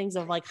of the things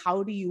of like,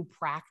 how do you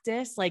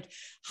practice, like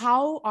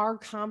how are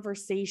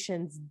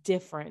conversations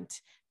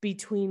different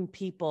between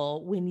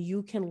people when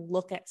you can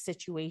look at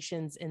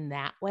situations in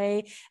that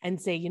way and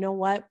say, you know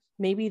what,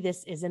 maybe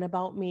this isn't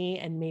about me,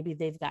 and maybe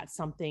they've got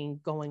something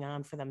going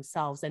on for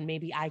themselves, and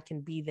maybe I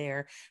can be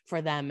there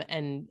for them,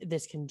 and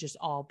this can just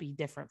all be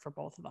different for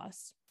both of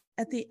us.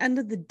 At the end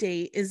of the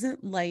day,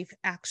 isn't life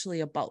actually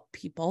about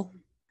people?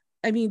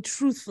 I mean,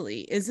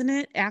 truthfully, isn't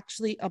it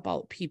actually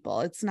about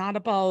people? It's not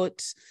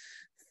about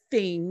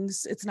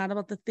things. It's not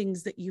about the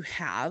things that you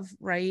have,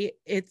 right?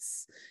 It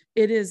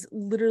is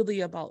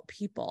literally about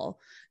people.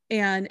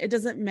 And it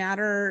doesn't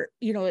matter,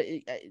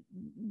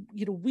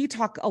 we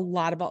talk a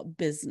lot about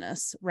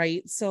business,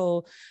 right?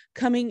 So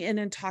coming in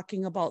and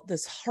talking about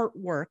this heart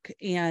work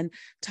and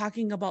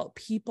talking about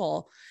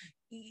people,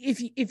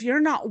 if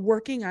you're not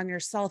working on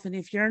yourself and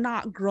if you're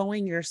not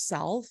growing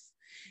yourself,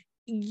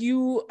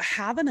 you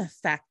have an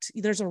effect.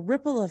 There's a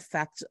ripple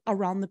effect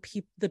around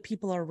the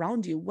people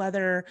around you,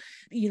 whether,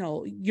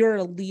 you're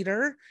a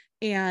leader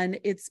and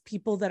it's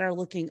people that are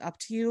looking up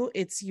to you,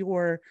 it's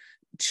your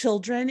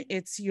children,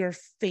 it's your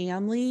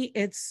family,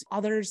 it's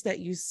others that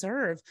you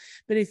serve.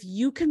 But if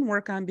you can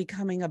work on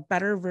becoming a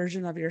better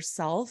version of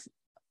yourself,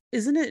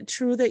 isn't it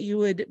true that you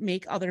would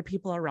make other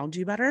people around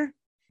you better?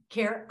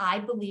 Care, I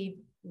believe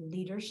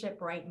leadership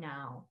right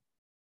now,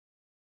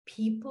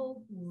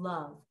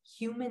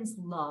 humans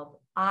love,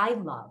 I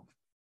love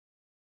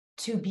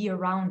to be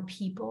around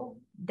people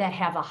that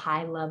have a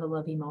high level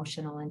of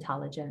emotional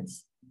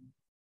intelligence.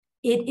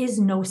 It is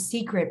no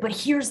secret, but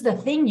here's the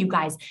thing, you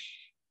guys,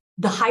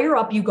 the higher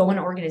up you go in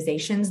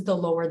organizations, the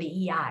lower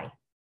the EI.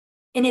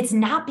 And it's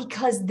not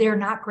because they're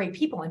not great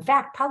people. In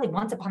fact, probably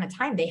once upon a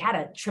time, they had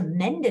a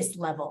tremendous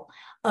level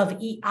of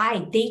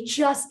EI.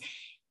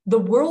 The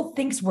world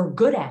thinks we're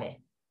good at it.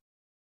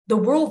 The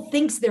world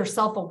thinks they're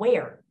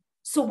self-aware.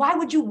 So why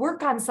would you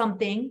work on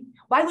something?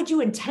 Why would you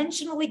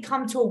intentionally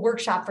come to a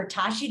workshop for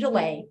Tashi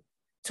DeLay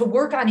to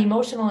work on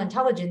emotional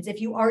intelligence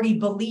if you already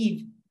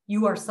believe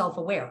you are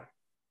self-aware?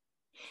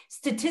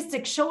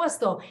 Statistics show us,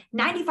 though,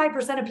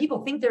 95% of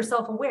people think they're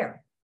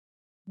self-aware.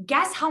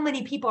 Guess how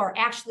many people are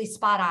actually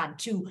spot on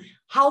to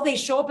how they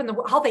show up in the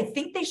world, how they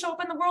think they show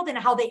up in the world, and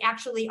how they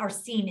actually are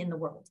seen in the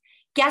world.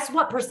 Guess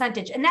what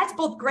percentage? And that's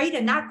both great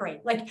and not great.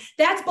 Like,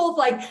 that's both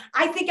like,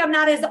 I think I'm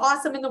not as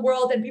awesome in the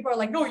world. And people are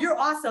like, no, you're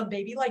awesome,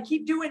 baby. Like,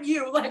 keep doing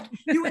you. Like,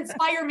 you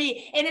inspire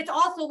me. And it's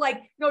also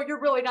like, no, you're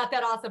really not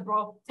that awesome,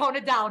 bro. Tone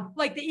it down.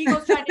 Like, the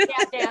ego's trying to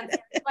tap dance.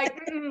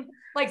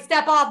 Like,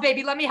 step off,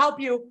 baby. Let me help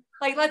you.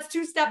 Like, let's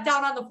 2-step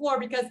down on the floor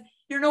because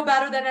you're no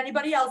better than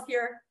anybody else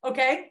here.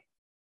 Okay.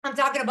 I'm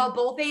talking about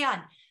both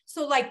and.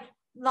 So like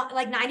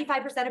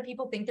 95% of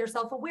people think they're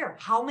self-aware.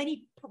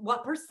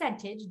 What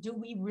percentage do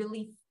we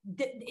really,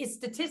 is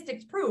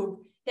statistics prove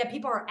that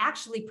people are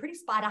actually pretty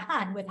spot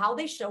on with how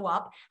they show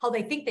up, how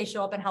they think they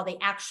show up, and how they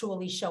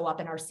actually show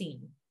up and are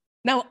seen?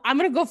 Now, I'm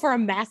going to go for a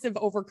massive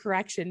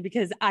overcorrection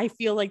because I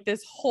feel like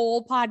this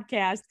whole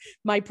podcast,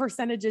 my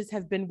percentages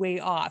have been way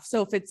off.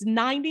 So if it's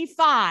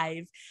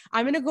 95,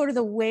 I'm going to go to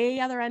the way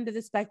other end of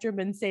the spectrum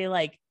and say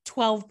like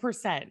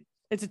 12%.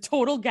 It's a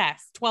total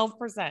guess,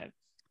 12%.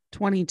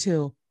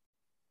 22.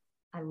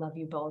 I love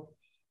you both.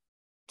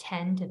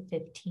 10 to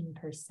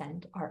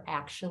 15% are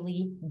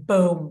actually,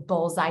 boom,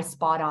 bullseye,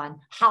 spot on.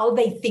 How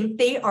they think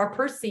they are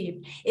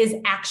perceived is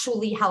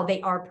actually how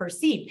they are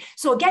perceived.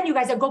 So again, you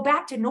guys, I go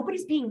back to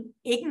nobody's being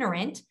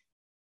ignorant.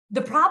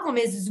 The problem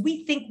is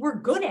we think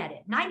we're good at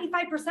it.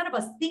 95% of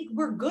us think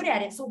we're good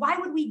at it. So why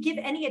would we give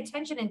any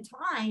attention and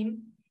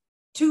time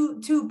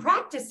to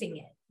practicing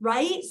it?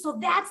 Right? So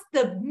that's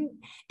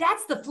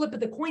the flip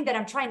of the coin that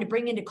I'm trying to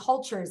bring into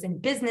cultures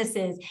and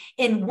businesses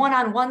and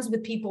one-on-ones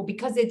with people,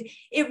 because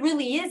it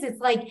really is.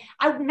 It's like,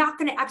 I'm not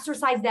going to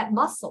exercise that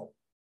muscle,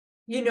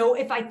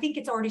 if I think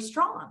it's already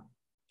strong.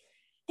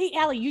 Hey,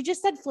 Ali, you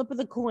just said flip of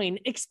the coin.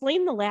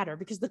 Explain the ladder,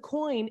 because the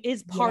coin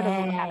is part of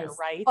the ladder,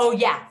 right? Oh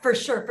yeah, for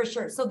sure. For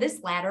sure. So this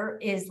ladder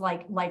is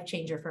like life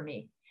changer for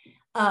me.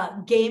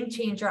 Game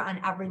changer on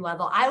every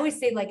level. I always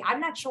say, like, I'm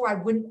not sure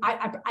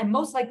I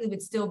most likely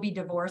would still be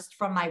divorced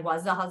from my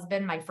first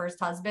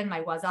husband,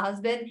 my was a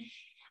husband.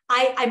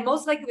 I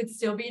most likely would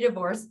still be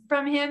divorced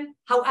from him.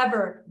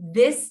 However,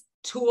 this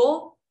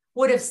tool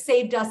would have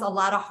saved us a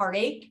lot of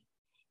heartache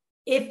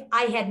if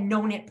I had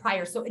known it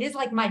prior. So it is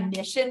like my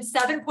mission,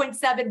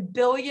 7.7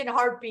 billion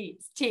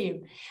heartbeats,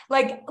 team,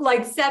 like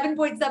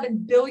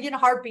 7.7 billion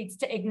heartbeats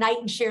to ignite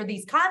and share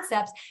these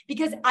concepts,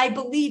 because I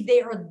believe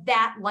they are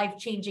that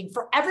life-changing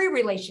for every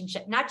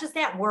relationship, not just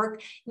at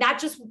work,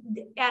 not just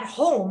at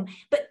home,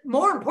 but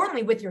more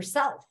importantly with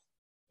yourself.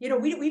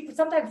 We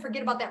sometimes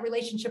forget about that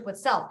relationship with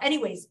self.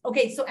 Anyways,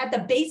 okay, so at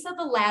the base of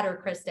the ladder,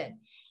 Kristen,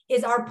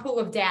 is our pool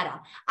of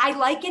data. I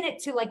liken it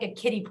to like a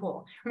kiddie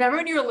pool. Remember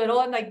when you were little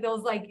and like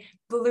those like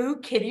blue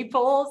kiddie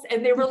pools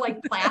and they were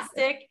like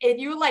plastic and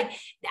you like,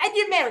 it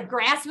didn't matter,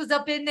 grass was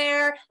up in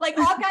there, like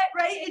all kind,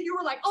 right? And you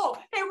were like, oh,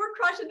 hey, we're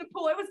crushing the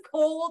pool. It was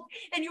cold.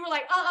 And you were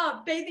like,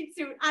 bathing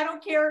suit. I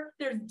don't care.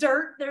 There's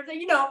dirt.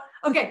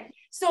 Okay.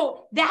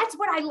 So that's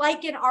what I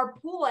liken our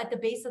pool at the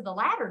base of the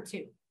ladder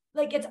to.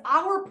 Like, it's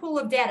our pool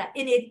of data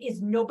and it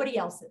is nobody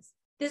else's.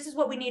 This is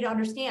what we need to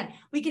understand.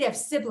 We could have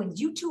siblings.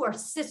 You two are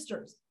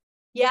sisters.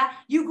 Yeah,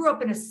 you grew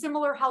up in a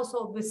similar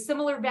household with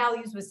similar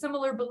values, with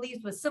similar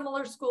beliefs, with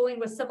similar schooling,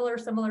 with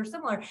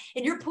similar.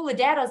 And your pool of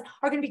data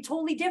are going to be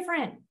totally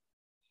different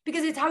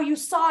because it's how you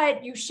saw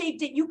it, you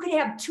shaped it. You could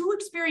have two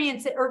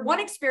experiences or one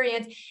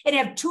experience and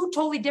have two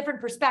totally different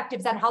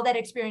perspectives on how that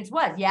experience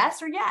was.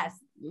 Yes or yes?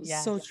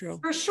 Yes. So true.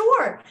 For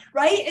sure,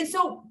 right? And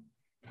so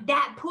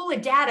that pool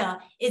of data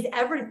is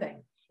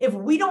everything. If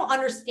we don't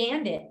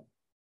understand it,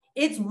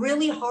 it's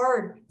really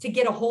hard to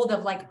get a hold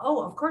of, like,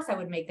 oh, of course I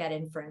would make that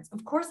inference.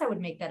 Of course I would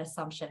make that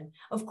assumption.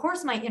 Of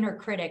course my inner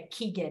critic,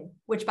 Keegan,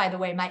 which by the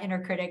way, my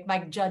inner critic, my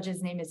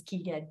judge's name is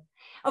Keegan.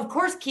 Of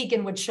course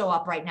Keegan would show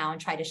up right now and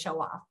try to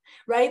show off,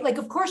 right? Like,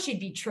 of course she'd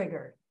be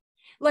triggered.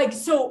 Like,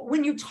 so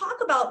when you talk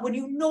about, when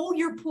you know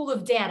your pool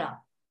of data,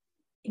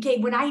 okay,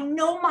 when I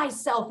know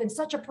myself in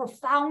such a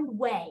profound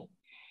way,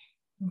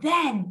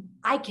 then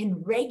I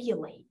can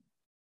regulate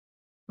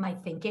my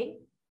thinking,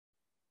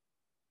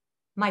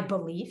 my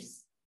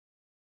beliefs,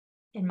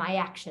 and my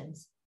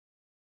actions.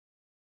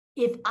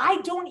 If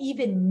I don't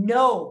even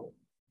know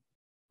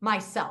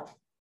myself,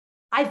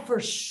 I for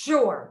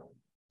sure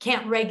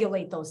can't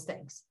regulate those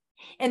things.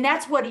 And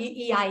that's what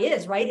EI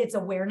is, right? It's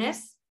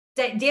awareness.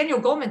 Daniel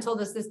Goleman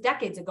told us this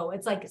decades ago.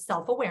 It's like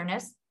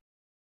self-awareness,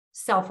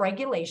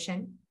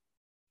 self-regulation,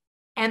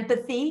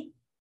 empathy,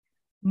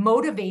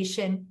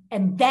 motivation,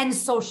 and then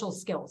social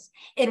skills.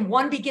 And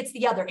one begets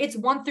the other. It's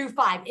 1 through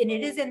 5, and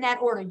it is in that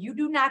order. You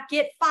do not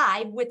get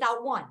 5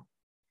 without 1,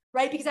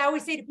 right? Because I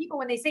always say to people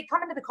when they say,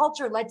 come into the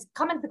culture, let's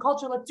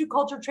do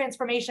culture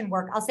transformation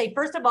work. I'll say,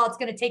 first of all, it's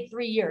going to take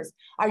 3 years.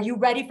 Are you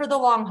ready for the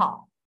long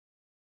haul?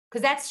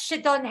 Because that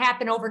shit doesn't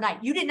happen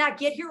overnight. You did not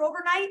get here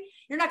overnight.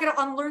 You're not going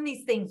to unlearn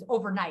these things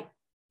overnight.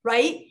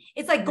 Right?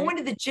 It's like going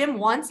to the gym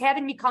once,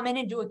 having me come in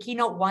and do a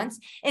keynote once.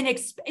 And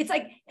it's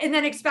like, and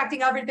then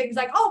expecting everything's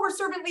like, oh, we're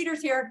servant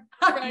leaders here.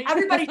 Right.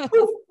 Everybody,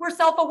 poof, we're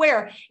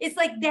self-aware. It's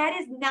like, that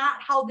is not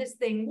how this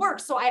thing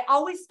works. So I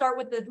always start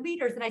with the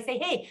leaders and I say,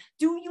 hey,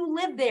 do you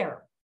live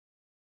there?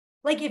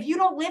 Like, if you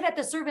don't live at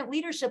the servant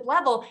leadership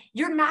level,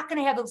 you're not going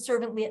to have a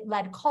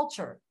servant-led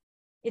culture.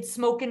 It's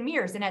smoke and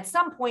mirrors. And at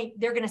some point,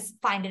 they're going to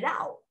find it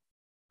out.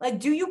 Like,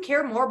 do you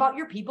care more about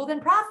your people than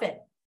profit?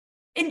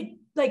 And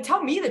like,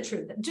 tell me the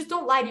truth. Just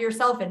don't lie to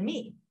yourself and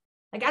me.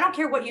 Like, I don't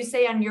care what you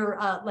say on your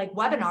like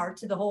webinar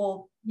to the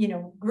whole,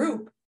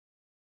 group,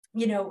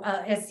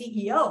 as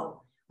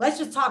CEO. Let's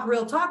just talk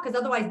real talk, because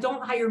otherwise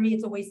don't hire me.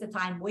 It's a waste of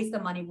time, waste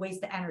of money,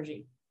 waste of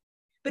energy.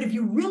 But if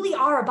you really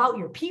are about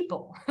your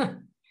people,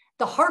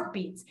 the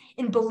heartbeats,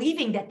 in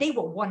believing that they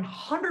will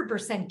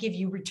 100% give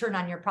you return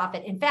on your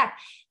profit. In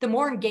fact, the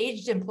more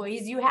engaged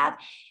employees you have,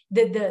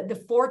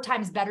 the 4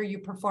 times better you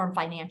perform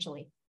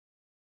financially.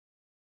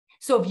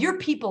 So if your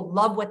people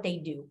love what they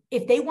do,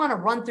 if they want to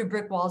run through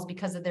brick walls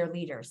because of their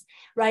leaders,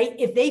 right?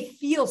 If they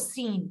feel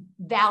seen,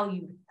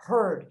 valued,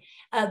 heard,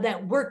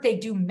 that work they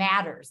do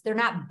matters, they're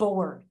not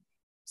bored,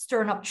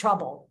 stirring up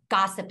trouble,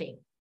 gossiping,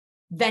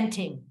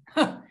 venting.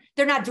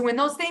 They're not doing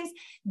those things.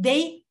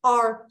 They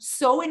are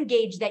so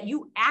engaged that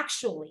you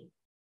actually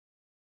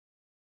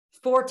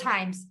 4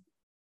 times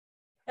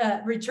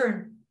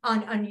return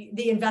on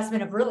the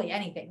investment of really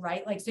anything,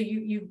 right? Like, so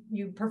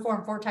you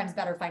perform 4 times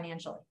better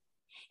financially.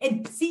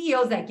 And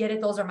CEOs that get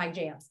it, those are my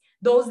jams.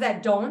 Those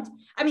that don't,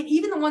 I mean,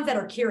 even the ones that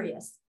are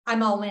curious,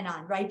 I'm all in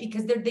on, right?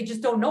 Because they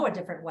just don't know a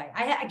different way.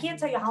 I can't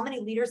tell you how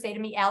many leaders say to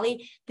me,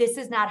 Ali, this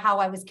is not how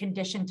I was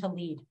conditioned to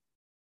lead.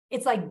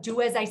 It's like,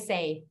 do as I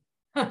say.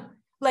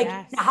 Like,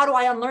 yes. Now how do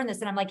I unlearn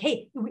this? And I'm like,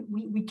 hey,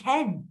 we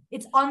can.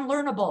 It's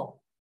unlearnable.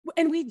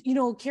 And we,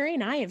 Carrie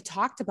and I have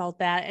talked about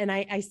that. And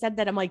I said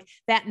that I'm like,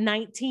 that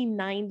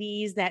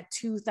 1990s, that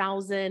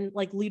 2000,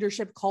 like,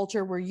 leadership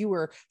culture where you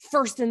were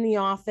first in the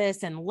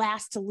office and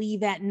last to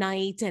leave at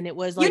night. And it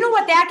was like, you know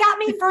what that got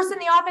me? First in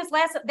the office,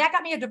 that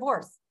got me a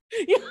divorce.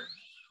 Yeah.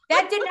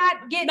 That did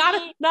not get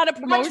not a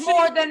promotion. Much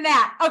more than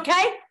that.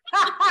 Okay.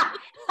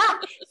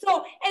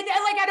 So, and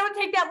like, I don't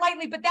take that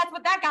lightly, but that's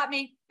what that got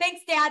me.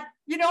 Thanks, Dad.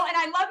 And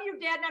I love you,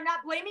 Dad, and I'm not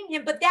blaming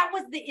him, but that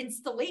was the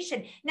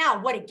installation.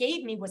 Now, what it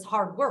gave me was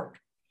hard work,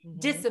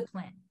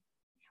 discipline,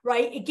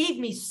 right? It gave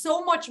me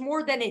so much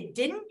more than it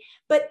didn't.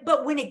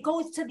 But when it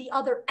goes to the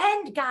other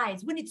end,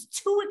 guys, when it's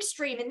too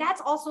extreme, and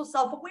that's also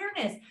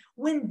self-awareness,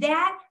 when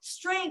that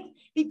strength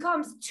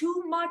becomes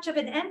too much of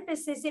an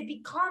emphasis, it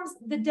becomes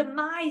the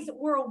demise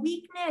or a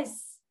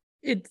weakness.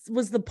 It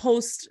was the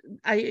post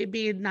I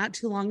made not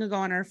too long ago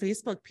on our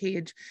Facebook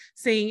page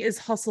saying, is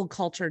hustle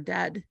culture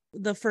dead?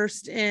 The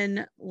first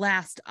in,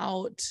 last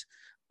out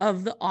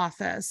of the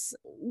office.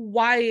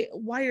 Why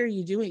are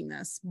you doing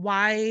this?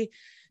 Why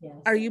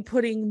are you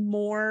putting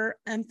more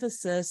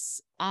emphasis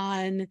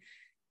on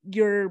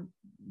your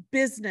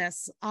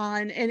business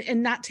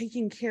and not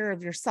taking care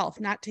of yourself,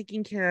 not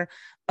taking care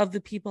of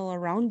the people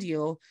around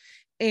you?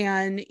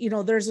 And,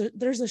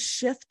 there's a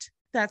shift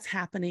that's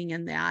happening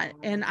in that.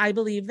 And I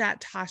believe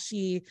that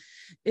Tashi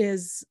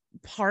is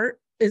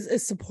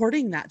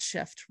supporting that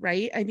shift,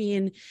 right? I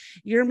mean,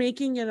 you're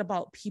making it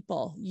about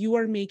people. You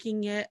are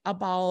making it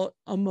about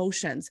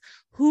emotions.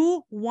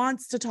 Who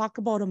wants to talk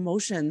about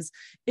emotions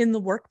in the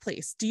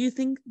workplace? Do you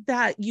think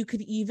that you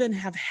could even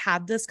have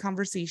had this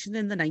conversation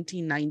in the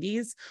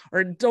 1990s?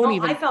 Or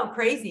I felt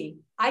crazy.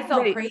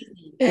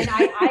 Crazy. And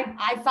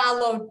I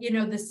followed,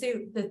 the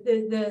suit,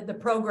 the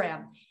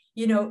program,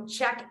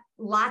 check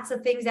lots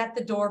of things at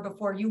the door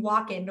before you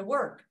walk into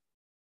work.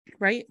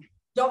 Right.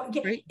 Don't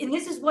get, right. And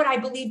this is what I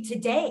believe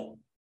today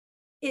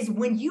is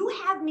when you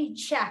have me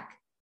check.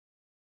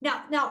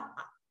 Now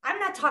I'm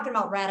not talking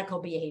about radical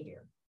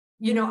behavior.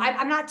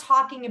 I'm not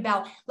talking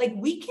about, like,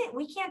 we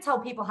can't tell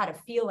people how to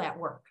feel at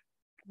work,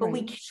 but right.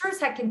 We sure as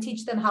heck can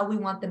teach them how we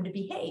want them to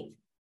behave.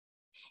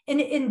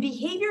 And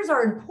behaviors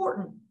are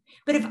important.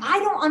 But if I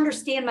don't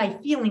understand my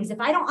feelings,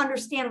 if I don't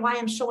understand why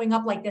I'm showing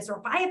up like this, or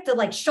if I have to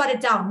like shut it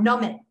down,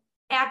 numb it,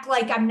 act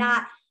like I'm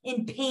not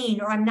in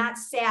pain, or I'm not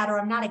sad, or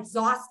I'm not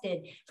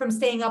exhausted from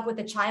staying up with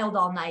a child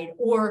all night,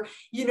 or,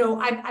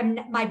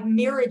 my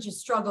marriage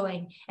is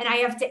struggling and I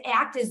have to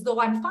act as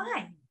though I'm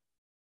fine.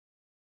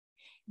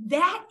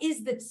 That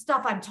is the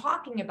stuff I'm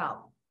talking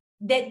about.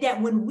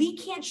 That when we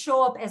can't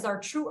show up as our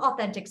true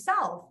authentic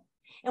self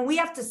and we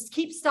have to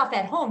keep stuff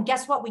at home,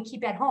 guess what we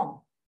keep at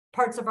home?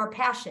 Parts of our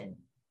passion,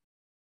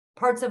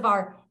 parts of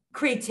our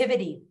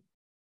creativity.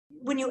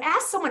 When you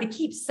ask someone to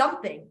keep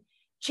something,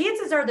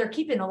 chances are they're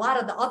keeping a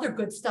lot of the other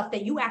good stuff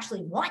that you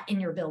actually want in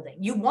your building,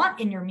 you want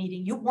in your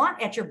meeting, you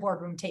want at your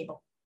boardroom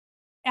table.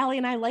 Allie,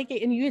 and I like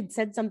it. And you had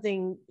said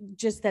something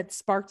just that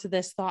sparked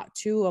this thought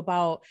too,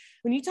 about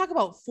when you talk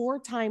about 4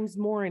 times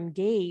more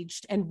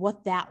engaged and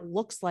what that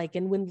looks like.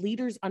 And when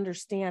leaders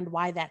understand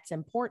why that's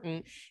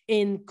important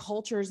in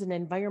cultures and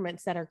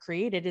environments that are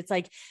created, it's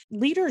like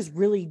leaders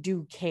really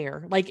do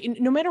care. Like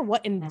no matter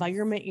what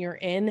environment you're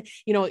in,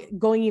 you know,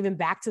 going even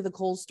back to the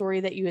Kohl's story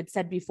that you had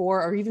said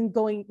before, or even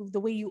going the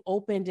way you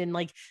opened in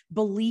like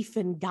belief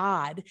in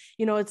God,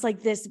 you know, it's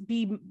like this,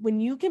 when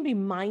you can be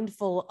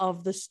mindful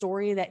of the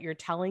story that you're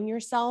telling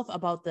yourself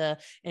about the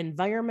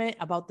environment,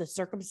 about the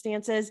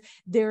circumstances,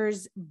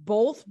 there's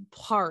both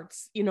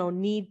parts, you know,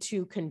 need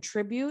to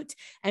contribute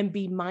and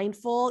be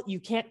mindful. You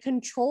can't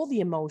control the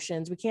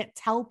emotions. We can't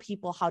tell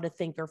people how to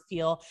think or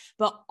feel,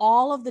 but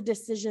all of the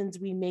decisions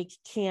we make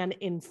can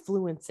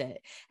influence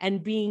it.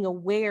 And being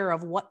aware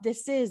of what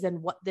this is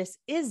and what this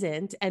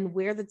isn't, and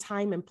where the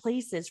time and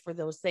place is for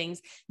those things,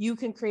 you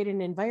can create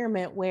an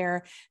environment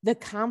where the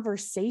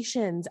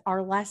conversations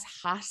are less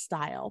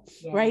hostile,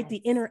 right? The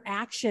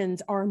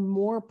interactions are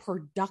more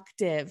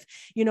productive.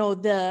 You know,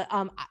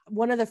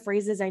 one of the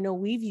phrases I know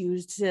we've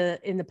used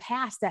in the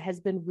past that has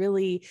been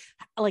really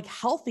like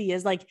healthy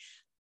is like,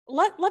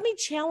 let me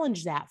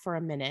challenge that for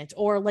a minute,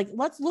 or like,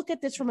 let's look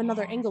at this from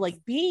another angle, like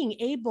being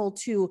able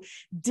to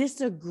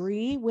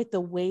disagree with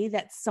the way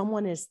that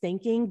someone is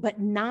thinking,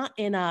 but not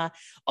in a,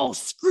 oh,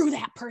 screw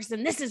that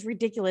person, this is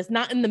ridiculous,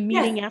 not in the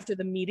meeting after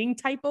the meeting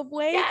type of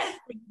way.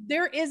 Like,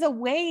 there is a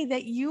way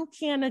that you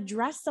can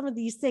address some of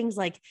these things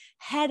like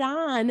head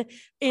on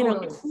in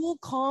a cool,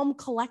 calm,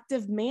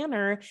 collective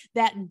manner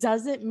that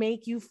doesn't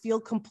make you feel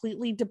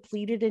completely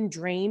depleted and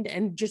drained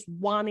and just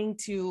wanting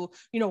to,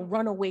 you know,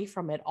 run away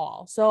from it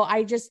all. So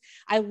I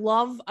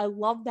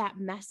love that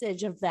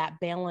message of that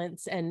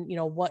balance and, you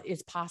know, what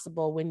is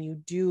possible when you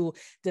do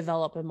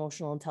develop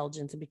emotional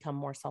intelligence and become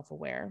more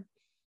self-aware.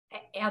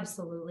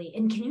 Absolutely.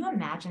 And can you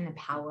imagine the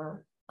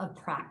power of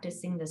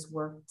practicing this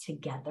work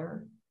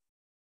together?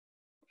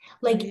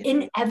 Like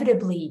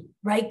inevitably,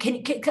 right?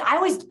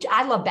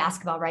 I love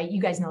basketball, right? You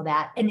guys know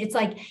that. And it's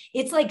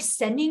like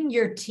sending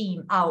your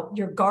team out,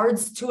 your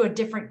guards to a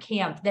different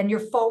camp, then your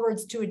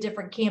forwards to a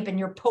different camp, and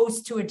your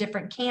posts to a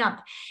different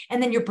camp.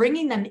 And then you're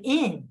bringing them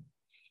in.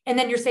 And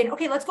then you're saying,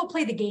 okay, let's go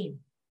play the game.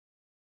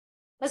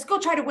 Let's go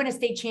try to win a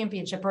state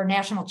championship or a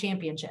national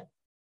championship.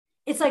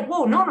 It's like,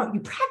 whoa, no,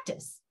 you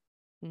practice.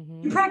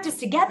 Mm-hmm. You practice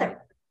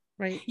together.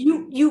 Right.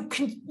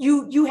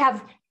 You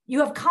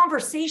have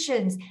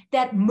conversations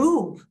that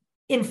move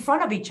in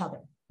front of each other,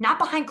 not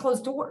behind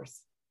closed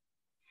doors.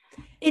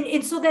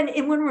 And so then,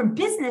 when we're in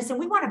business and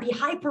we want to be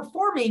high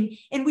performing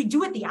and we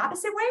do it the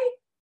opposite way,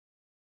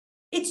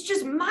 it's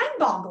just mind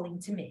boggling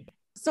to me.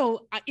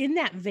 So in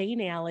that vein,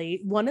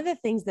 Allie, one of the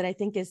things that I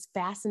think is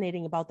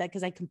fascinating about that,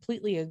 because I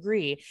completely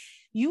agree,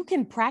 you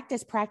can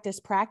practice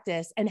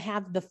and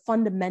have the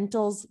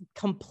fundamentals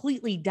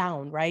completely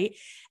down, right?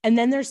 And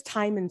then there's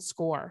time and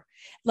score.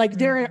 Like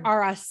there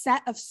are a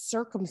set of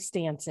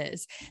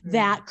circumstances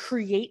that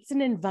creates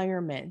an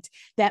environment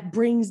that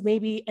brings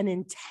maybe an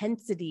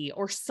intensity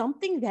or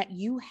something that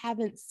you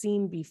haven't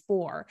seen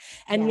before.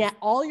 And yet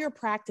all your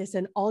practice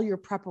and all your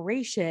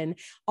preparation,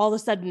 all of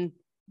a sudden,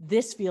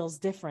 this feels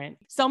different.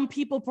 Some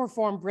people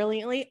perform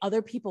brilliantly,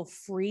 other people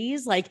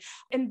freeze.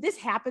 And this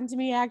happened to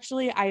me,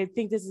 actually. I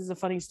think this is a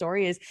funny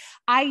story, is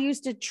I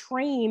used to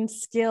train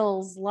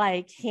skills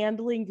like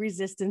handling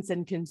resistance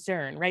and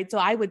concern, right? So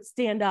I would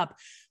stand up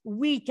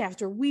week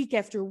after week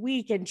after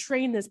week and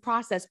train this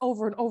process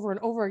over and over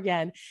and over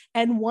again.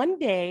 And one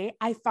day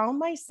I found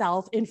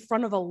myself in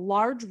front of a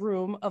large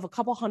room of a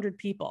couple hundred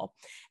people.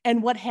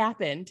 And what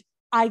happened?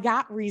 I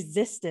got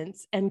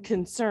resistance and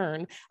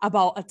concern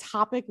about a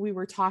topic we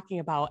were talking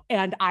about,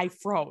 and I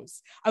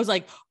froze. I was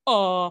like,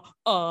 and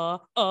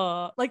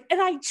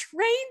I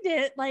trained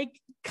it like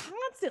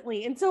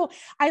constantly. And so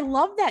I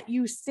love that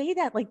you say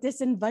that, like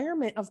this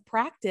environment of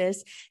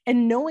practice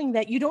and knowing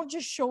that you don't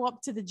just show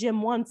up to the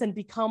gym once and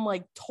become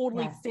like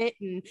totally fit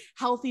and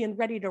healthy and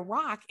ready to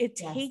rock. It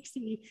takes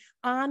the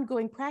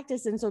ongoing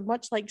practice. And so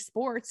much like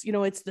sports, you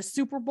know, it's the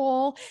Super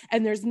Bowl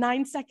and there's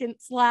 9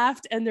 seconds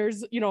left and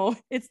there's, you know,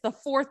 it's the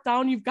 4th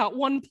down, you've got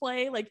one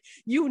play, like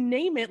you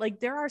name it. Like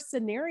there are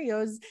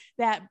scenarios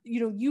that, you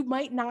know, you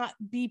might not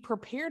be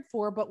prepared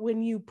for, but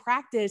when you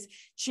practice,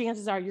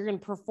 chances are you're going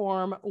to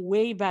perform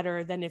way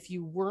better than if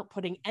you weren't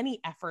putting any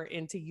effort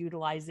into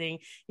utilizing,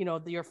 you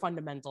know, your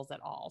fundamentals at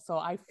all. So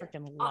I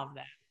freaking love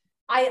that.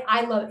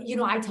 I love, you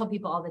know, I tell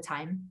people all the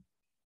time,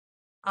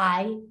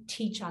 I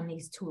teach on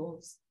these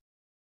tools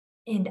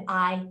and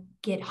I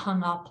get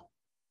hung up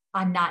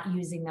on not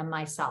using them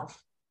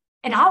myself.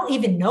 And I'll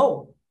even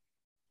know.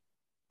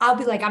 I'll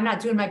be like, I'm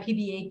not doing my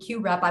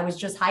PBAQ rep. I was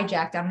just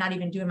hijacked. I'm not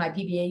even doing my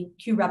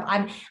PBAQ rep.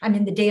 I'm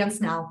in the dance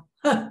now.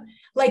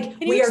 Like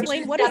we are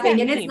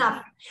stepping, and it's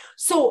not.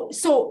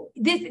 So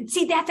this,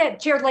 see, that's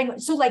that shared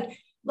language. So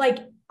like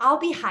I'll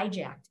be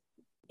hijacked.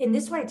 And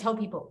this is what I tell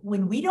people: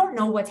 when we don't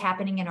know what's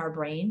happening in our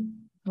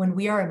brain, when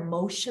we are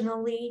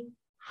emotionally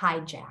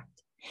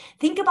hijacked,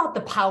 Think about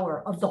the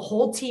power of the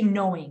whole team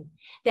knowing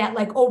that,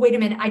 like, oh, wait a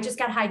minute, I just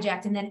got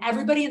hijacked. And then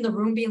everybody in the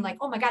room being like,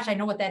 oh my gosh, I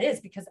know what that is,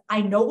 because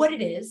I know what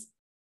it is.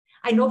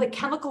 I know the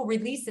chemical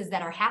releases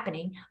that are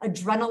happening,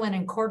 adrenaline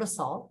and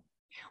cortisol,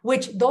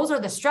 which those are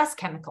the stress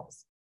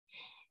chemicals.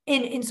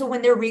 And so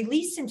when they're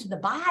released into the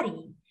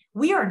body,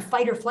 we are in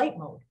fight or flight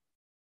mode.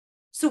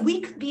 So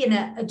we could be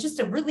in just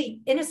a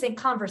really innocent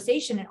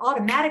conversation, and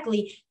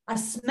automatically a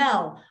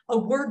smell, a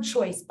word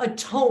choice, a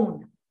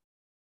tone,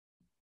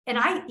 and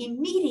I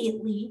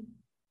immediately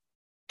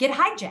get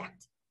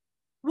hijacked.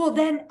 Well,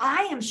 then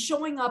I am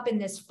showing up in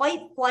this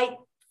fight, flight,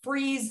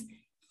 freeze,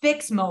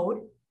 fix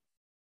mode.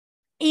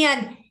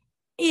 And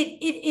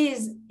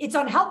it's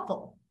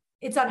unhelpful.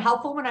 It's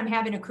unhelpful when I'm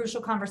having a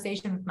crucial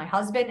conversation with my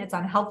husband. It's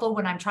unhelpful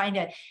when I'm trying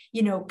to,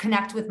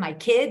 connect with my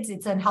kids.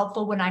 It's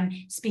unhelpful when I'm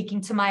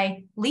speaking to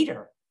my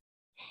leader.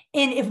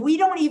 And if we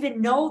don't even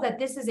know that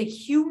this is a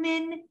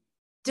human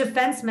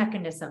defense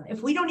mechanism,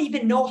 if we don't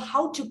even know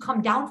how to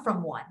come down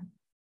from one,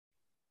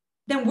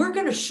 then we're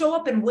going to show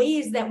up in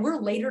ways that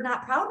we're later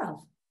not proud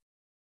of.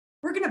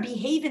 We're going to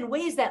behave in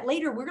ways that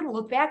later we're going to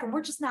look back and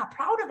we're just not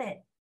proud of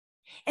it.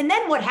 And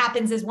then what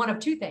happens is one of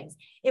two things.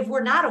 If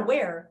we're not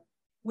aware,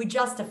 we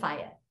justify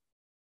it.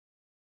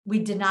 We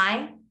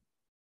deny,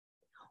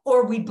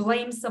 or we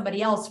blame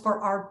somebody else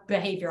for our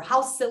behavior.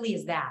 How silly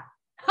is that?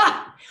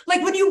 Ha!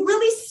 Like, when you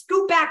really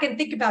scoop back and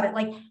think about it,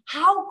 like,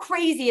 how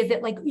crazy is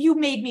it? Like, you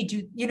made me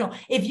do,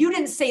 if you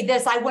didn't say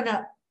this, I wouldn't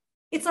have.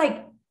 It's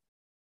like,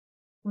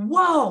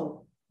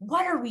 whoa,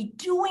 what are we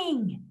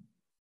doing?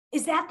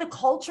 Is that the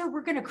culture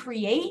we're going to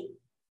create?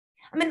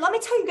 I mean, let me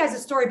tell you guys a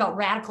story about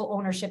radical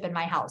ownership in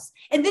my house.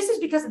 And this is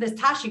because of this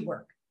Tashi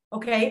work.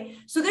 Okay.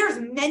 So there's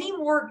many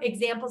more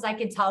examples I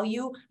can tell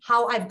you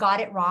how I've got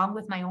it wrong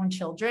with my own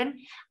children.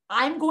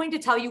 I'm going to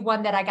tell you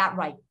one that I got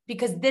right,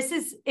 because this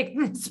is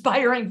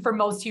inspiring for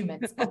most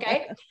humans.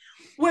 Okay.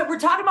 We're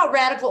talking about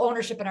radical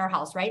ownership in our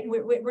house, right?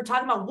 We're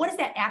talking about, what does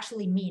that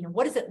actually mean? And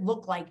what does it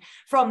look like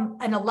from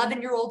an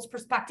 11-year-old's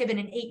perspective and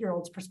an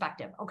 8-year-old's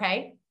perspective?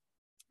 Okay.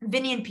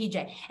 Vinny and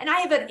PJ. And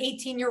I have an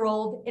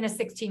 18-year-old and a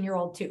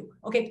 16-year-old too.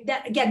 Okay.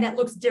 That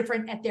looks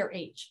different at their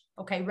age.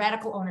 Okay.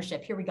 Radical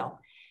ownership. Here we go.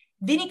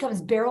 Vinny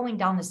comes barreling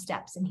down the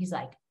steps and he's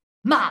like,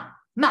 Mom.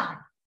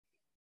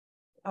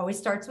 Always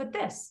starts with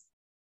this.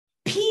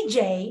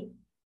 PJ,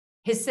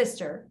 his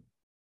sister,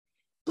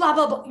 blah,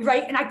 blah, blah,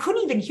 right? And I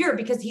couldn't even hear,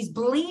 because he's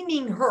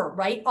blaming her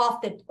right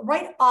off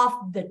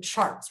the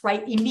charts,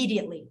 right?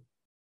 Immediately.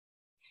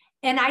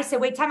 And I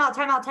said, wait, time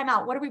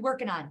out. What are we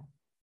working on?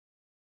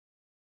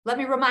 Let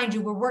me remind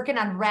you, we're working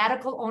on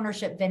radical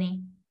ownership,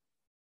 Vinny.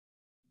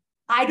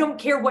 I don't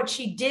care what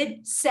she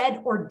did,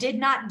 said, or did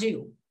not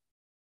do.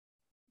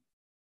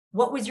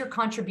 What was your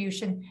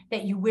contribution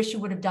that you wish you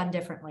would have done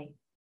differently?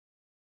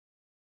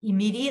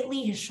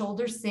 Immediately, his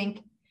shoulders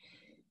sink.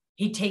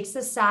 He takes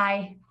a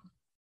sigh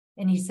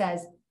and he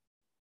says,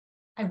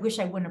 I wish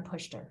I wouldn't have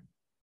pushed her.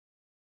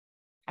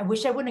 I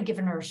wish I wouldn't have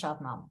given her a shove,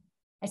 Mom.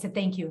 I said,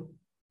 thank you.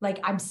 Like,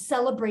 I'm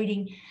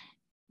celebrating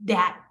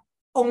that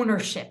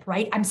ownership,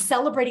 right? I'm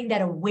celebrating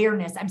that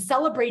awareness. I'm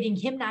celebrating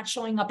him not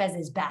showing up as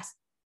his best,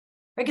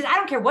 right? Because I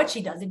don't care what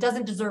she does. It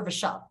doesn't deserve a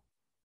shove,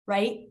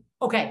 right?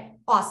 Okay,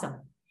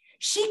 awesome.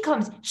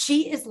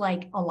 She is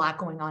like a lot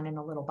going on in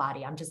a little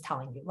body. I'm just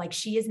telling you, like,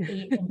 she is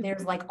 8 and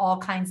there's like all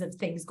kinds of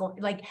things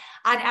going, like,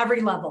 on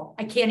every level.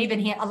 I can't even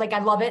handle, like, I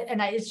love it.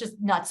 And it's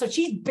just nuts. So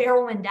she's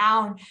barreling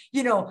down,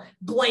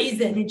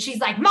 blazing. And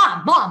she's like,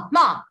 Mom,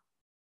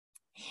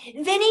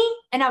 Vinny.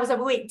 And I was like,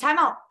 wait, time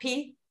out,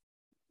 P.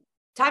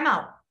 Time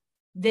out.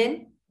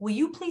 Vin, will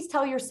you please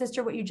tell your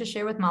sister what you just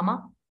shared with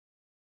Mama?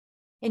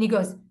 And he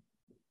goes,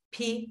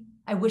 P,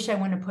 I wish I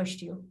wouldn't have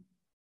pushed you.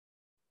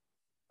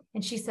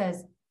 And she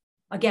says,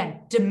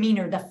 again,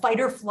 demeanor, the fight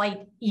or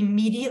flight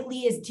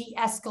immediately is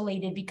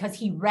de-escalated because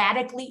he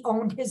radically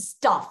owned his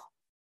stuff.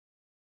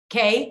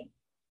 Okay.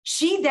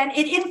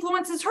 It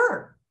influences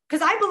her,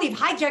 because I believe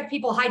hijack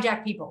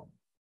people.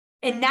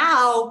 And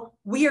now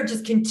we are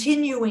just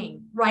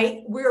continuing,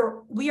 right?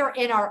 We are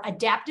in our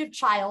adaptive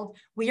child.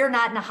 We are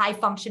not in a high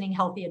functioning,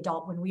 healthy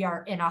adult when we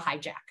are in a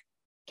hijack.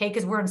 Okay.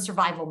 Because we're in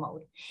survival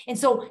mode. And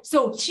so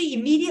she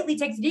immediately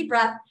takes a deep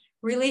breath,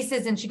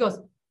 releases, and she goes,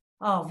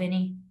 oh,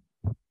 Vinny,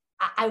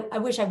 I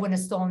wish I wouldn't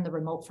have stolen the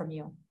remote from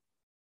you.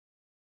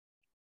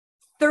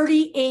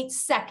 38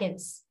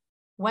 seconds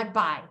went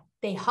by.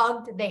 They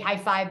hugged, they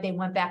high-fived, they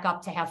went back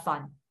up to have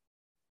fun.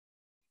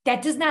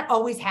 That does not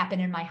always happen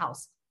in my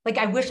house. Like,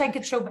 I wish I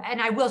could show,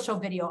 and I will show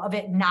video of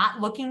it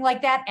not looking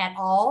like that at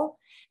all.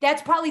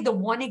 That's probably the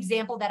one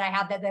example that I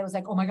have that was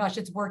like, oh my gosh,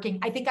 it's working.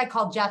 I think I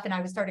called Jeff and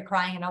I started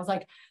crying and I was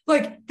like,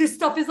 this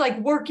stuff is like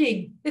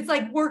working. It's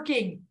like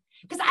working.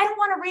 Because I don't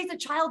want to raise a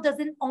child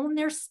doesn't own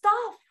their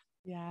stuff.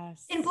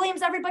 Yes. And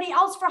blames everybody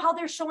else for how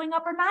they're showing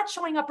up or not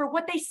showing up, or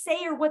what they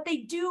say or what they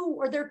do,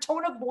 or their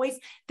tone of voice,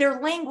 their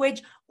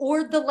language,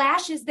 or the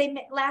lashes they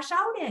lash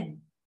out in.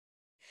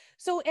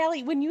 So,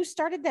 Ali, when you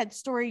started that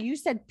story, you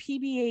said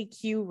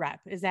PBAQ rep.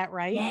 Is that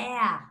right?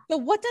 Yeah. So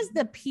what does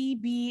the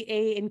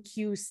PBA and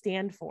Q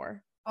stand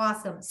for?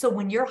 Awesome. So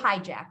when you're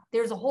hijacked,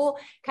 there's a whole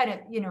kind of,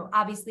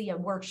 obviously a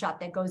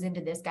workshop that goes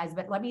into this, guys,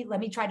 but let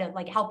me try to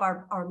like help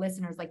our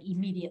listeners like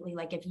immediately.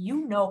 Like if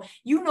you know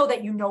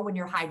that when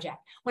you're hijacked.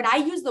 When I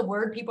use the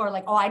word, people are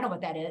like, oh, I know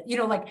what that is.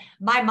 Like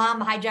my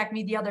mom hijacked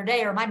me the other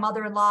day, or my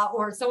mother-in-law,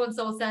 or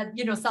so-and-so said,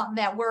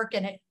 something at work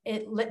and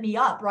it lit me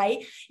up,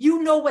 right?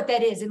 You know what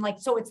that is. And like,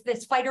 so it's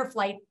this fight or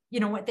flight,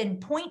 within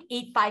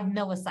 0.85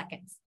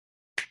 milliseconds,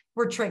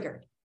 we're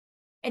triggered.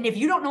 And if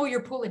you don't know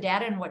your pool of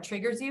data and what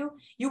triggers you,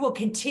 you will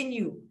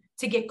continue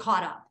to get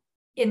caught up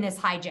in this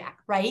hijack,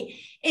 right?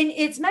 And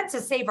it's meant to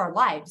save our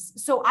lives.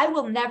 So I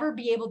will never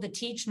be able to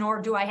teach,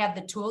 nor do I have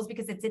the tools,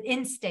 because it's an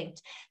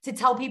instinct to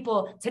tell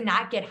people to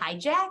not get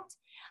hijacked.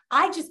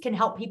 I just can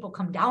help people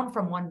come down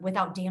from one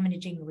without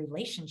damaging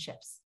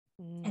relationships.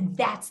 And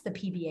that's the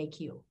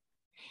PBAQ.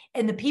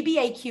 And the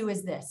PBAQ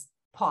is this: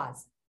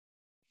 pause.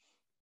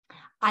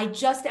 I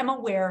just am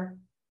aware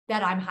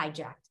that I'm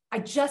hijacked. I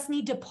just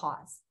need to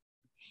pause.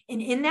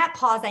 And in that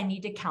pause, I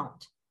need to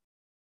count.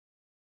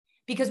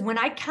 Because when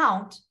I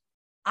count,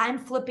 I'm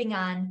flipping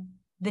on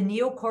the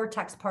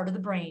neocortex part of the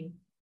brain,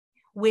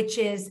 which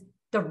is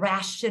the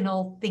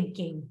rational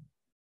thinking.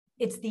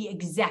 It's the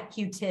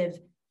executive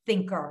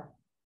thinker.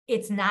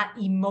 It's not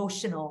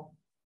emotional,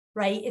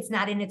 right? It's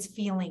not in its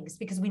feelings,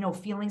 because we know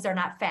feelings are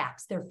not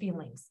facts, they're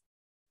feelings.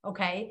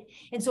 Okay.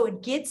 And so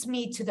it gets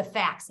me to the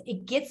facts.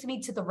 It gets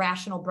me to the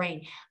rational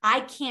brain.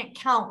 I can't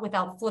count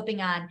without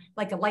flipping on,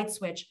 like a light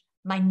switch,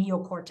 my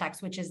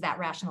neocortex, which is that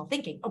rational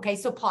thinking. Okay.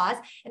 So pause,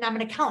 and I'm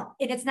going to count.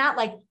 And it's not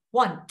like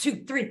 1,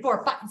 2, 3,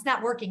 4, 5. It's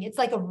not working. It's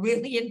like a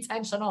really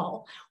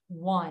intentional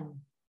 1,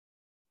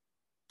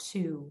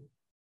 2,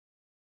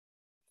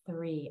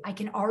 3. I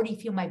can already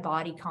feel my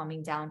body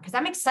calming down because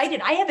I'm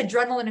excited. I have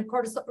adrenaline and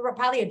cortisol,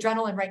 probably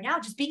adrenaline right now,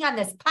 just being on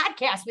this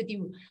podcast with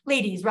you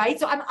ladies, right?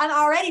 So I'm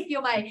already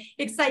feel my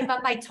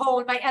excitement, my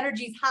tone, my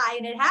energy's high,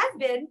 and it has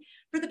been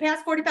for the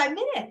past 45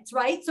 minutes,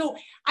 right? So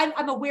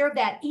I'm aware of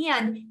that.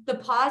 And the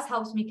pause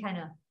helps me kind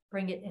of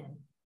bring it in.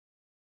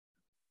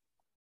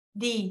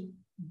 The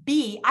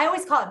B, I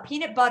always call it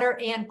peanut butter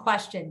and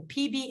question,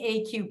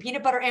 PBAQ,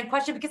 peanut butter and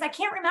question, because I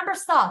can't remember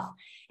stuff.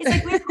 It's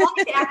like we have all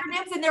these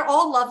acronyms and they're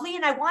all lovely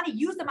and I want to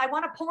use them. I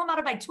want to pull them out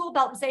of my tool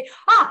belt and say,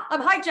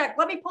 I'm hijacked.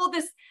 Let me pull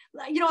this,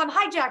 I'm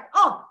hijacked.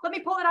 Oh, let me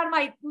pull it out of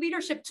my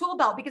leadership tool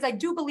belt, because I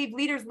do believe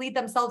leaders lead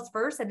themselves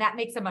first, and that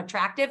makes them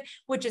attractive,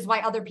 which is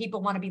why other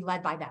people want to be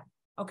led by them.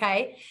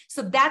 Okay.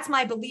 So that's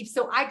my belief.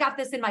 So I got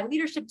this in my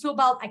leadership tool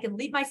belt. I can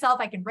lead myself.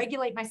 I can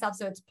regulate myself.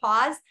 So it's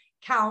pause,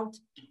 count,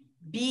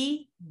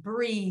 be,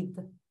 breathe.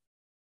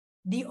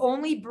 The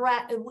only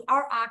breath,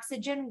 our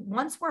oxygen,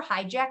 once we're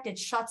hijacked, it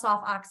shuts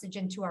off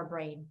oxygen to our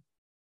brain.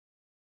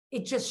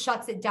 It just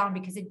shuts it down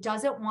because it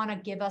doesn't want to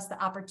give us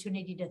the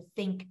opportunity to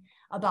think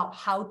about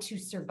how to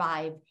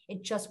survive.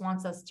 It just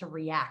wants us to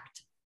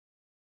react.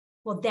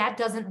 Well, that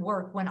doesn't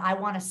work when I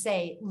want to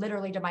say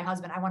literally to my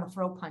husband, I want to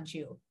throat punch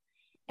you.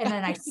 And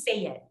then I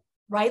say it,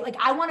 right? Like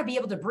I want to be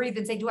able to breathe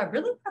and say, do I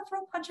really want to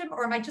throat punch him,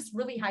 or am I just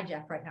really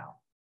hijacked right now?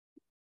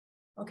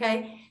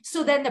 Okay.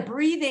 So then the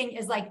breathing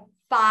is like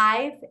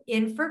 5,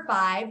 in for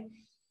 5,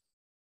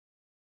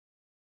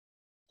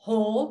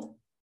 hold,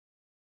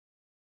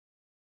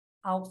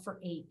 out for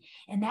 8.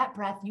 And that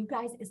breath, you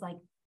guys, is like,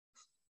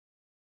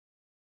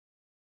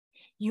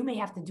 you may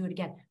have to do it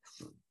again,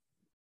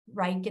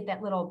 right? Get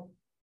that little,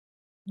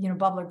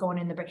 bubbler going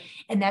in the brain.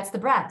 And that's the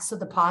breath. So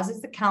the pause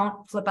is the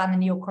count, flip on the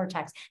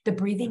neocortex. The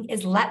breathing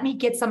is let me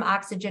get some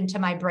oxygen to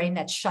my brain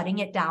that's shutting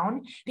it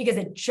down because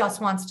it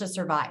just wants to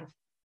survive.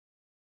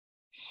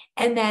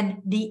 And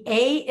then the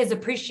A is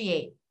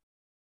appreciate.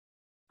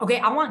 Okay,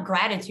 I want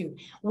gratitude.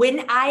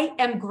 When I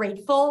am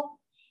grateful,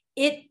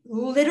 it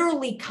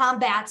literally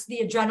combats the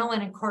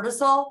adrenaline and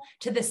cortisol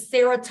to the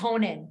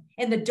serotonin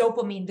and the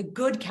dopamine, the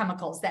good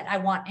chemicals that I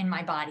want in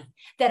my body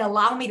that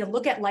allow me to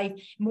look at life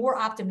more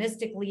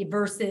optimistically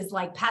versus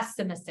like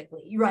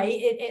pessimistically,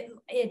 right?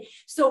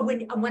 So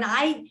when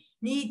I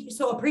need,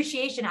 so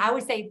appreciation, I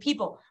always say,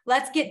 people,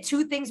 let's get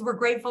 2 things we're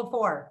grateful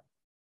for.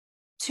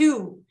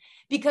 2,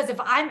 because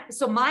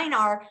so mine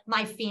are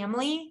my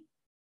family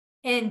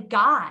and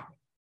God.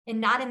 And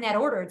not in that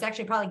order. It's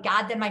actually probably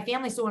God, then my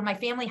family. So when my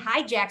family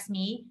hijacks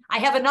me, I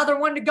have another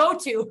one to go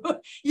to,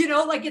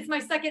 like it's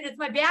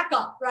my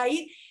backup,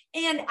 right?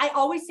 And I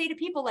always say to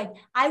people, like,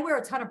 I wear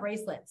a ton of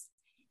bracelets,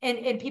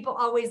 and people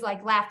always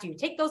like laugh. Do you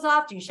take those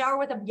off? Do you shower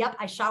with them? Yep.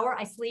 I shower,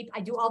 I sleep,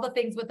 I do all the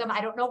things with them.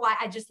 I don't know why.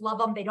 I just love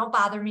them. They don't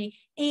bother me.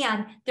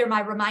 And they're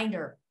my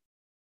reminder.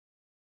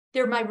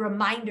 They're my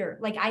reminder.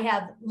 Like I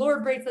have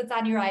Lord bracelets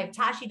on here. I have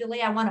Tashi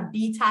Delay. I want to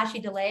be Tashi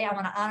Delay. I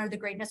want to honor the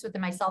greatness within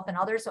myself and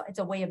others. So it's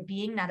a way of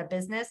being, not a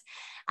business.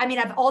 I mean,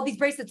 I have all these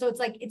bracelets. So it's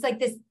like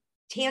this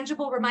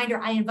tangible reminder.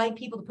 I invite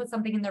people to put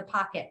something in their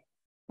pocket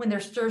when they're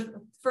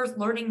first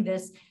learning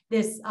this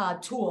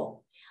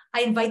tool.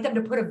 I invite them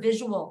to put a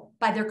visual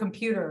by their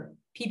computer,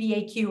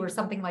 PBAQ or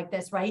something like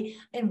this, right?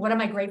 And what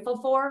am I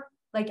grateful for?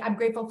 Like, I'm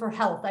grateful for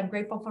health. I'm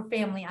grateful for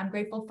family. I'm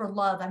grateful for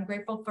love. I'm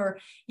grateful for,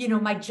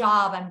 my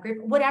job. I'm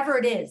grateful, whatever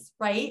it is,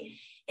 right?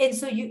 And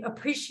so you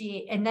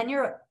appreciate, and then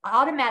you're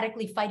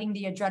automatically fighting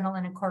the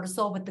adrenaline and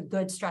cortisol with the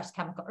good stress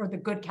chemical or the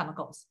good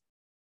chemicals.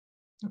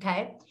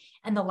 Okay.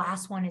 And the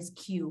last one is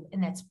Q.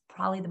 And that's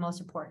probably the most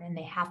important. And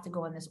they have to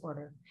go in this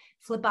order.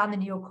 Flip on the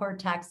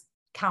neocortex,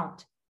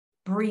 count,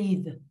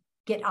 breathe,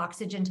 get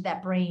oxygen to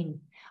that brain,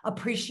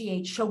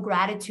 appreciate, show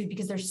gratitude,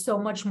 because there's so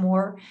much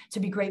more to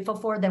be grateful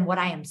for than what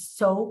I am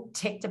so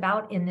ticked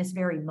about in this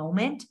very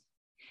moment.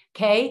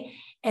 Okay.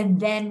 And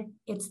then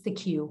it's the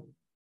Q.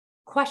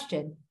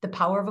 Question, the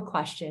power of a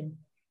question.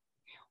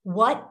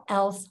 What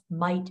else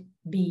might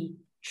be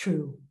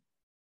true?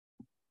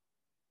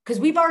 Because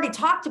we've already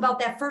talked about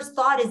that first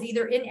thought is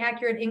either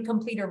inaccurate,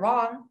 incomplete, or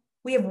wrong.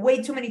 We have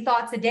way too many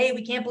thoughts a day.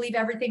 We can't believe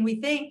everything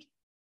we think.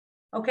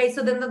 Okay,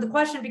 so then the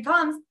question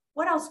becomes,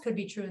 what else could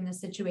be true in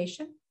this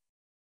situation?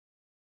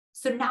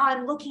 So now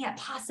I'm looking at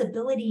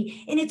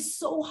possibility, and it's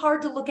so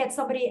hard to look at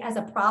somebody as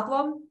a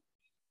problem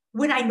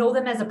when I know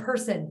them as a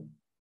person.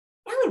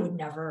 Allie would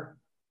never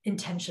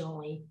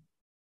intentionally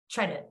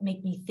try to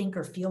make me think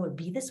or feel or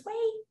be this way.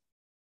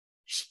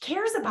 She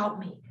cares about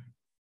me.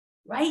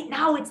 Right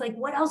now, it's like,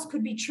 what else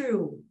could be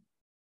true?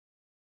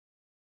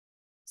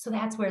 So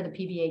that's where the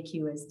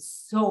PVAQ is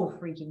so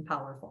freaking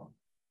powerful.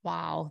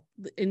 Wow.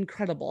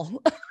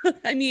 Incredible.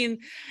 I mean,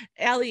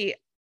 Allie,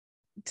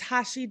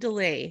 Tashi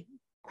Delay,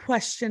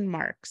 question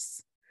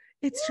marks.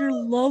 It's your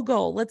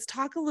logo. Let's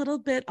talk a little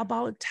bit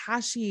about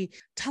Tashi.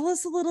 Tell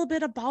us a little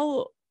bit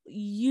about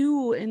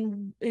you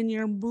and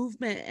your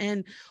movement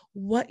and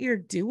what you're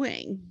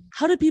doing.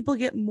 How do people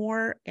get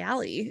more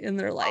Allie in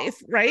their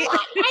life, right?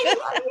 I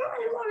love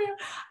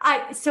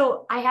you.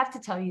 So I have to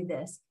tell you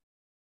this.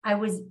 I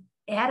was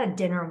at a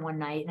dinner one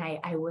night and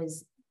I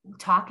was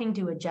talking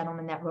to a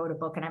gentleman that wrote a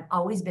book, and I've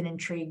always been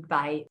intrigued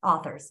by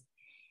authors.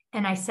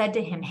 And I said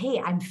to him,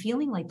 hey, I'm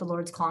feeling like the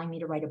Lord's calling me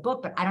to write a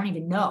book, but I don't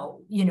even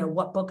know,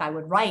 what book I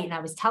would write. And I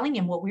was telling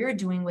him what we were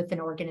doing with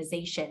an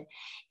organization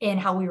and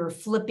how we were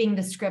flipping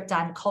the script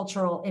on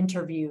cultural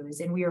interviews.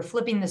 And we were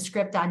flipping the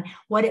script on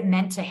what it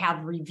meant to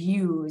have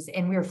reviews.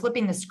 And we were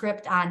flipping the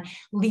script on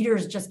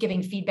leaders just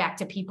giving feedback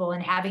to people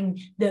and having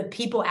the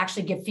people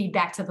actually give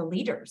feedback to the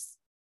leaders.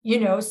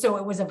 So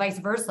it was a vice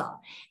versa.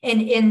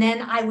 And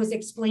then I was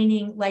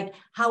explaining like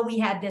how we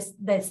had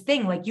this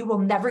thing, like you will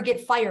never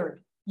get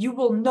fired. You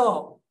will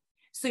know.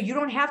 So you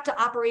don't have to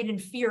operate in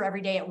fear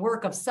every day at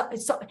work of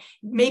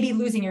maybe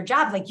losing your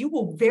job. Like you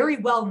will very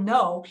well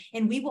know,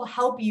 and we will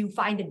help you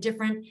find a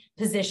different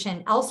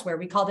position elsewhere.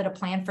 We called it a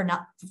plan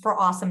for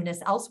awesomeness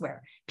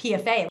elsewhere,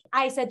 PFA.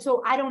 I said,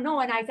 so I don't know.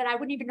 And I said, I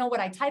wouldn't even know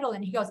what I titled.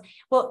 And he goes,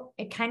 well,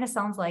 it kind of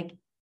sounds like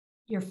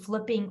you're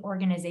flipping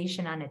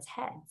organization on its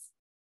heads.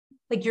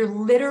 Like you're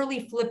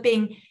literally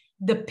flipping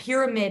the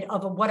pyramid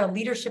of what a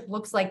leadership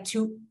looks like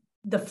to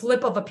the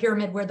flip of a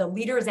pyramid where the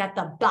leader is at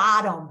the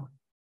bottom,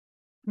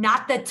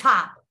 not the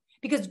top.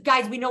 Because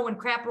guys, we know when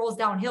crap rolls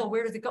downhill,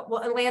 where does it go?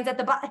 Well, it lands at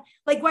the bottom.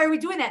 Like, why are we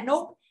doing that?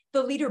 Nope.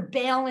 The leader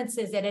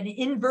balances at an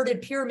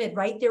inverted pyramid,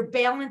 right? They're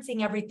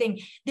balancing everything.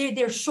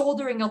 They're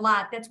shouldering a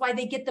lot. That's why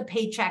they get the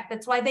paycheck.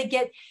 That's why they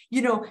get,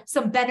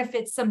 some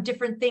benefits, some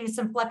different things,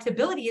 some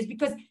flexibility, is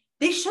because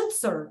they should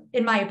serve,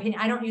 in my opinion.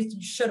 I don't use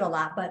should a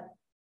lot, but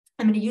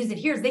I'm going to use it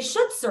here. They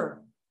should serve.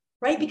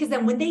 Right? Because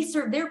then when they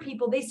serve their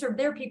people, they serve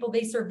their people,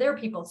 they serve their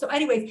people. So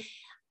anyways,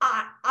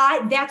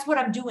 that's what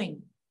I'm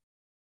doing,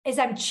 is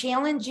I'm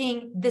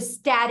challenging the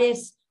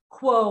status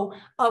quo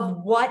of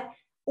what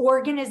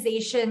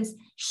organizations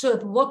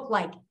should look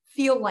like,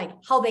 feel like,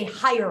 how they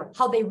hire,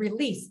 how they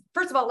release.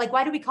 First of all, like,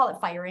 why do we call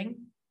it firing?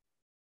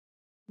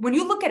 When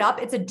you look it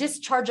up, it's a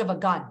discharge of a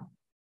gun.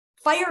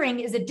 Firing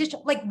is a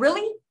discharge. Like,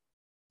 really?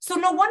 So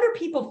no wonder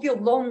people feel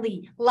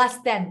lonely, less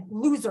than,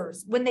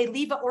 losers when they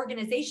leave an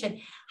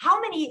organization.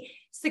 How many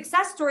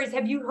success stories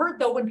have you heard,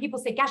 though, when people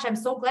say, gosh, I'm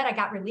so glad I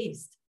got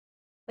released.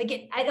 Like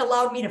it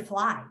allowed me to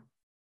fly.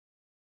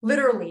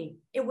 Literally,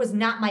 it was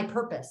not my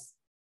purpose.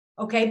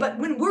 Okay. But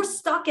when we're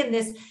stuck in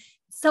this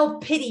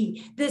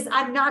self-pity, this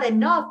I'm not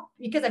enough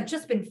because I've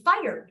just been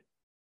fired,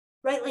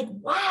 right? Like,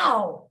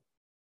 wow.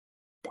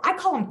 I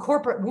call them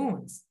corporate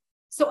wounds.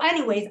 So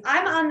anyways,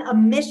 I'm on a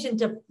mission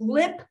to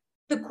flip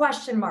the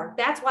question mark.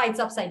 That's why it's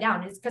upside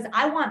down. It's because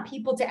I want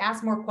people to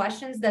ask more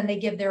questions than they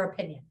give their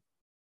opinion.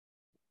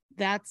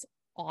 That's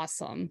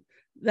awesome.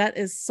 That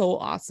is so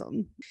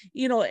awesome.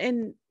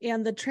 And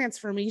the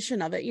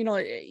transformation of it,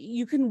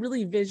 you can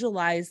really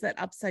visualize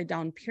that upside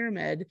down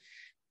pyramid,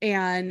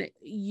 and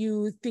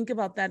you think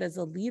about that as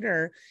a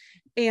leader.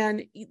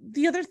 And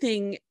the other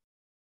thing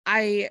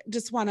I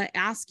just want to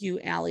ask you,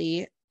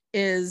 Allie,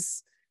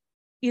 is,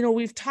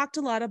 we've talked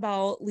a lot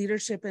about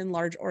leadership in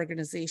large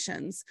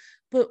organizations,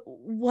 but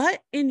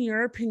what, in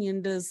your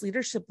opinion, does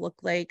leadership look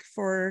like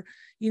for,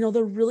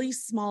 the really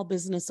small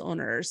business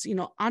owners,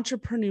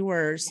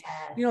 entrepreneurs?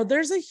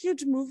 There's a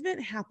huge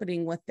movement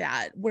happening with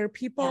that, where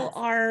people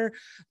are,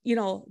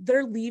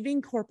 they're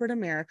leaving corporate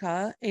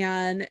America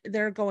and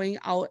they're going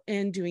out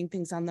and doing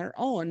things on their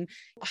own.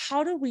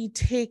 How do we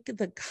take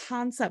the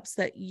concepts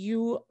that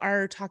you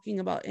are talking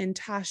about in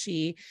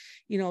Tashi,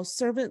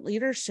 servant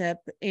leadership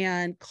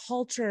and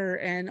culture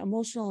and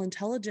emotional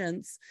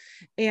intelligence,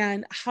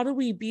 and how do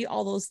we be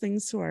all those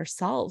things to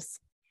ourselves?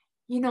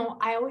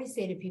 I always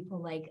say to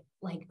people like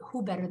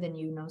who better than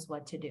you knows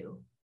what to do?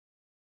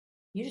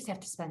 You just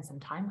have to spend some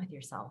time with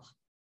yourself.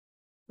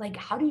 Like,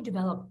 how do you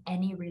develop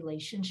any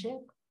relationship?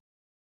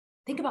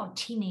 Think about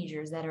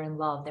teenagers that are in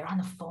love. They're on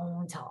the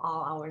phone till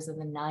all hours of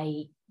the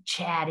night,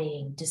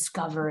 chatting,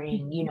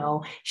 discovering,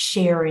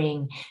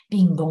 sharing,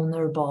 being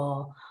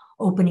vulnerable,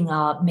 opening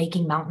up,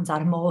 making mountains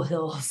out of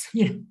molehills,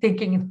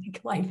 thinking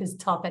like life is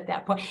tough at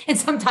that point. And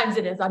sometimes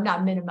it is. I'm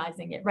not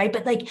minimizing it, right?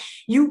 But like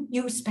you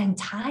spend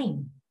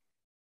time.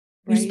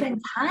 You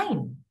spend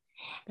time.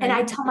 Right. And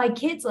I tell my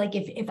kids, like,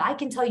 if I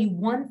can tell you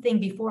one thing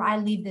before I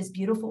leave this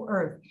beautiful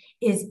earth,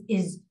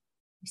 is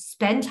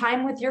spend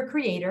time with your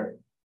creator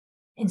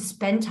and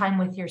spend time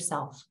with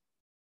yourself.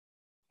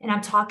 And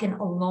I'm talking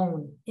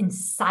alone, in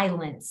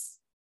silence.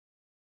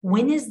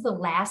 When is the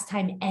last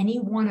time any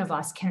one of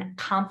us can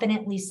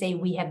confidently say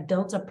we have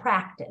built a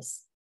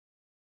practice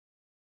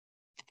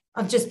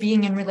of just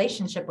being in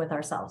relationship with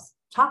ourselves,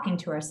 talking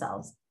to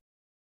ourselves,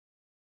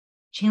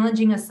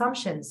 challenging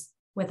assumptions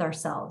with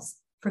ourselves,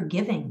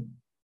 forgiving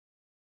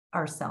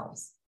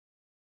ourselves?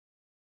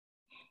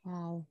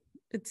 Wow.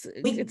 It's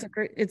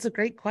a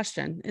great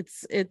question.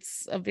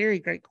 It's a very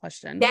great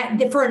question.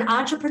 That for an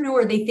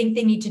entrepreneur, they think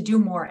they need to do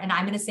more. And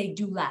I'm going to say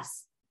do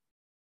less.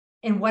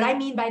 And what I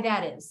mean by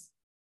that is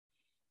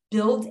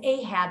build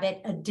a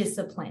habit, a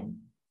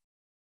discipline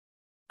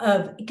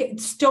of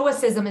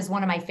stoicism is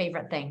one of my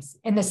favorite things.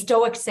 And the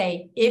Stoics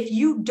say, if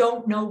you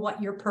don't know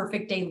what your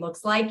perfect day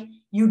looks like,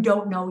 you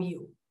don't know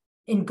you.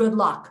 And good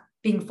luck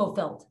being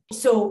fulfilled.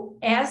 So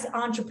as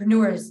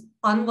entrepreneurs,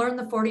 unlearn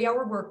the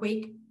 40-hour work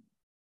week,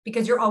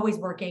 because you're always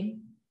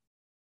working.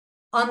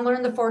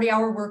 Unlearn the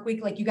 40-hour work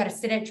week. Like, you got to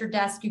sit at your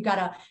desk. You got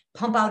to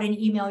pump out an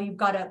email. You've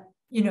got to,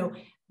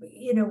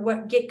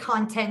 get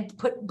content,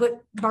 put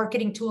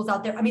marketing tools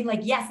out there. I mean,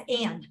 like, yes.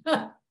 And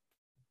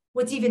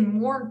what's even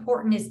more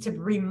important is to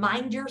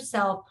remind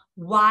yourself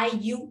why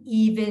you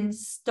even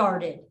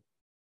started.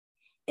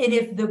 And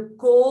if the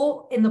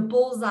goal in the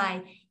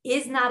bullseye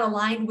is not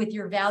aligned with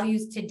your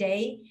values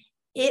today,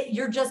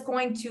 you're just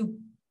going to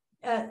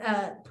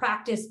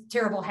practice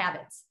terrible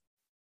habits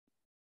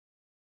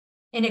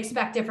and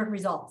expect different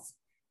results.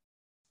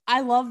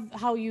 I love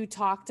how you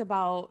talked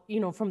about,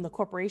 from the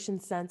corporation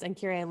sense, and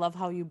Carrie, I love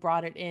how you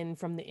brought it in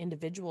from the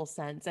individual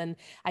sense. And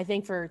I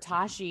think for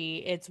Tashi,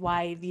 it's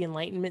why the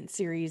Enlightenment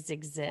series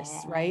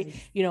exists, right?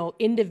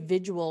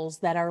 Individuals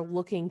that are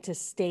looking to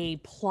stay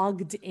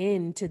plugged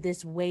into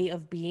this way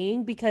of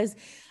being, because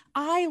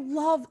I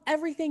love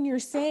everything you're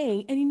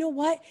saying. And you know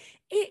what?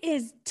 It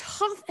is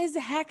tough as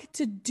heck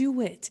to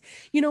do it.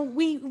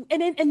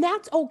 And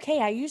that's okay.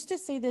 I used to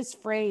say this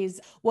phrase,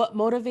 what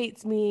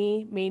motivates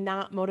me may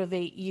not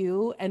motivate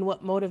you, and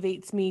what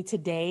motivates me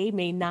today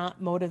may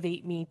not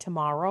motivate me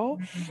tomorrow.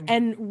 Mm-hmm.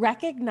 And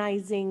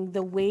recognizing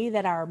the way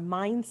that our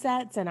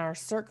mindsets and our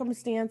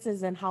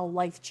circumstances and how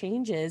life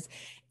changes,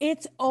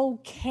 it's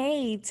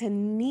okay to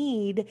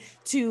need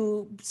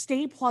to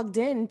stay plugged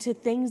in to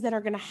things that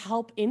are going to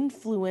help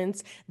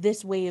influence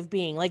this way of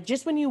being. Like,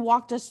 just when you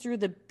walked us through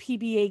the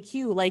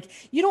PBAQ, like,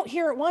 you don't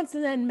hear it once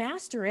and then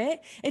master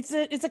it. It's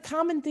a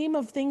common theme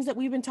of things that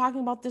we've been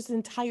talking about this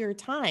entire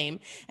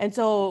time. And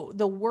so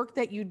the work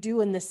that you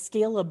do and the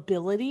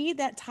scalability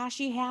that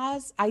Tashi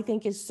has, I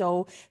think, is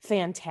so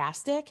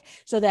fantastic,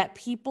 so that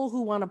people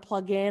who want to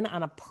plug in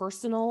on a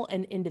personal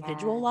and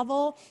individual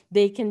level,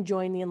 they can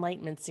join the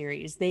Enlightenment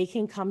series. They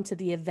can come to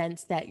the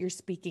events that you're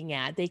speaking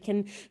at. They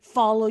can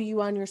follow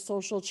you on your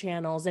social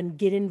channels and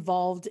get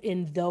involved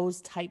in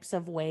those types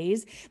of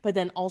ways. But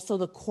then also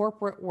the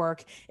corporate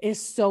work is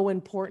so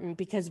important,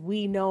 because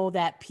we know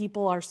that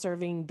people are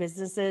serving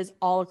businesses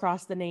all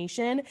across the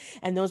nation,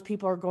 and those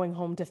people are going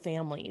home to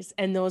families,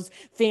 and those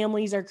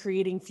families are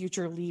creating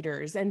future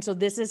leaders. And so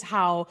this is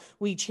how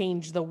we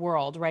change the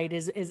world, right?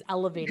 Is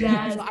elevating.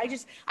 Yes.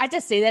 So I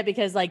just say that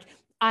because, like,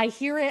 I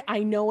hear it, I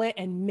know it,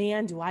 and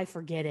man, do I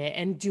forget it,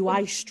 and do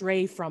I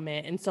stray from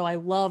it. And so I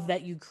love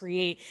that you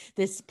create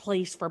this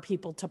place for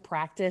people to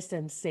practice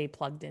and stay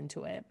plugged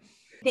into it.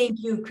 Thank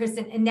you,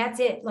 Kristen. And that's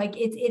it. Like,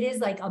 it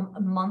is like a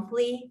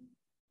monthly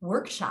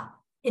workshop,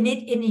 and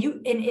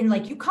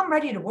you come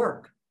ready to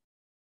work.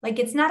 Like,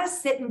 it's not a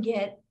sit and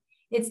get,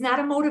 it's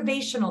not a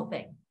motivational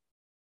thing.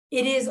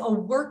 It is a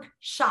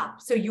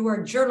workshop. So you are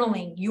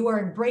journaling, you are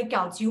in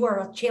breakouts, you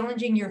are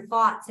challenging your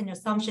thoughts and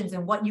assumptions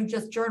and what you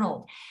just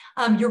journaled.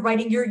 You're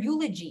writing your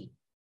eulogy.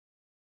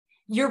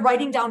 You're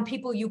writing down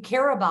people you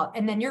care about,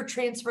 and then you're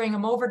transferring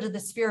them over to the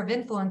sphere of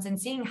influence and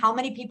seeing how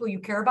many people you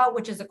care about,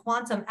 which is a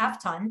quantum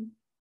F ton,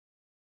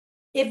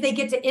 if they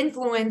get to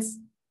influence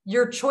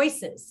your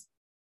choices.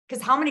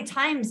 Because how many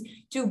times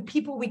do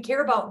people we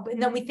care about,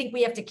 and then we think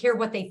we have to care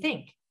what they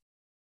think?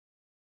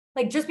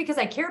 Like, just because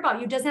I care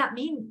about you does not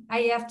mean I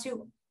have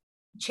to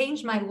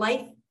change my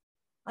life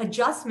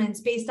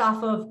adjustments based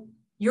off of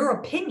your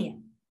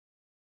opinion.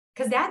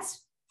 Because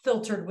that's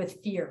filtered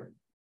with fear,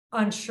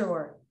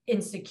 unsure,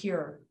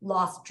 insecure,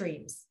 lost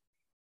dreams.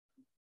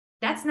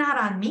 That's not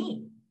on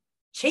me.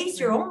 Chase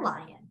your own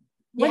lion.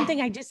 One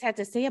thing I just had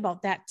to say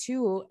about that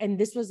too, and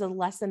this was a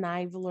lesson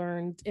I've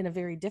learned in a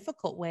very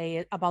difficult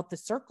way about the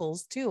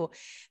circles too.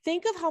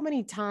 Think of how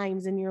many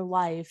times in your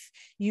life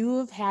you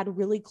have had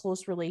really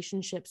close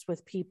relationships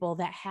with people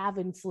that have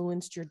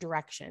influenced your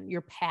direction,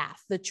 your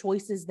path, the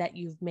choices that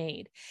you've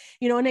made,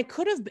 and it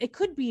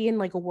could be in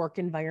like a work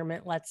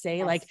environment. Let's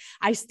say like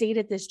I stayed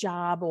at this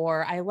job,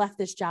 or I left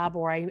this job,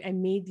 or I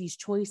made these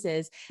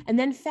choices, and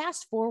then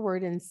fast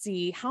forward and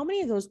see how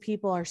many of those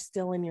people are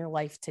still in your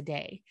life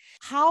today.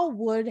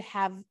 How would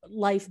have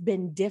life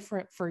been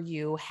different for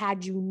you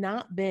had you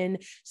not been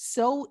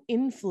so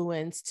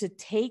influenced to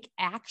take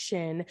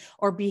action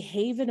or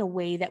behave in a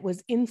way that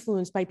was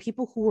influenced by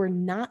people who were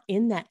not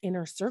in that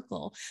inner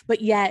circle, but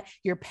yet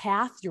your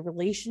path, your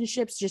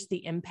relationships, just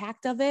the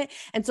impact of it.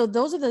 And so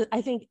those are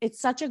I think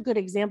it's such a good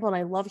example. And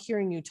I love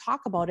hearing you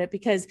talk about it,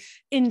 because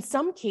in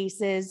some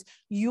cases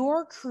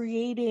you're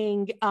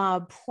creating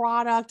a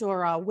product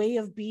or a way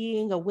of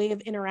being, a way of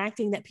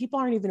interacting that people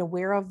aren't even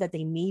aware of that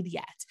they need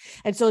yet.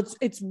 And so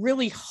it's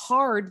really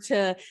hard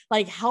to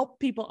like help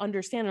people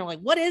understand. They're like,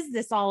 what is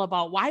this all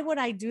about? Why would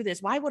I do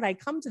this? Why would I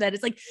come to that?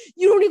 It's like,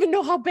 you don't even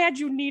know how bad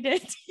you need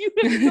it. You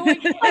have no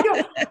idea. I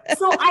know.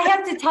 So I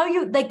have to tell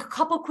you like a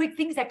couple quick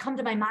things that come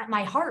to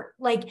my heart,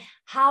 like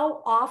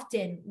how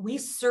often we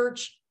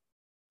search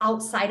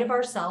outside of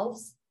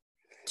ourselves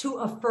to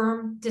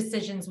affirm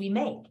decisions we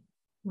make.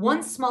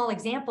 One small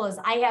example is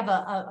I have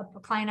a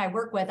client I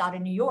work with out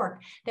in New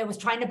York that was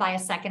trying to buy a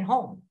second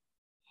home.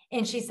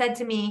 And she said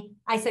to me,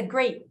 I said,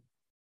 great,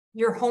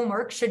 your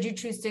homework, should you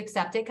choose to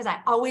accept it? Because I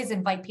always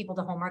invite people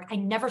to homework. I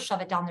never shove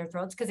it down their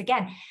throats. Because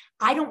again,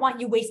 I don't want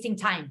you wasting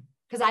time,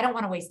 because I don't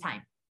want to waste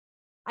time.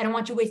 I don't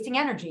want you wasting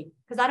energy,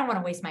 because I don't want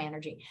to waste my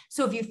energy.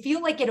 So if you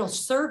feel like it'll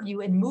serve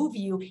you and move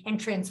you and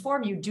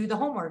transform you, do the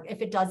homework.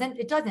 If it doesn't,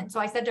 it doesn't. So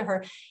I said to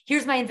her,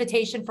 here's my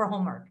invitation for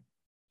homework.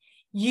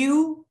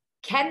 You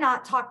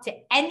cannot talk to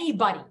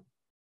anybody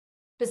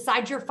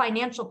besides your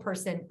financial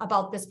person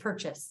about this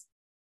purchase.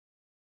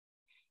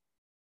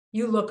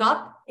 You look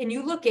up and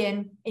you look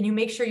in and you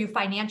make sure you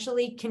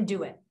financially can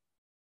do it.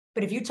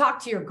 But if you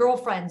talk to your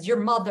girlfriends, your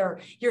mother,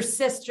 your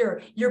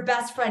sister, your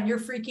best friend, your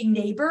freaking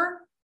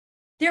neighbor,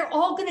 they're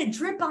all going to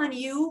drip on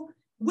you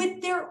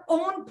with their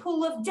own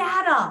pool of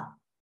data.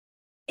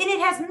 And it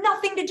has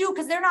nothing to do,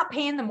 because they're not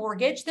paying the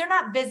mortgage. They're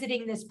not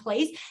visiting this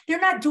place. They're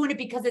not doing it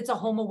because it's a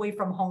home away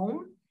from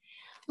home.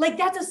 Like,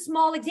 that's a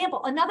small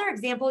example. Another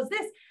example is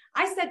this.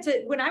 I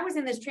said when I was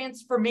in this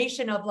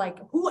transformation of like,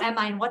 who am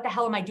I and what the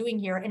hell am I doing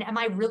here? And am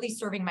I really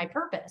serving my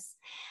purpose?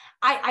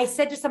 I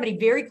said to somebody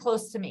very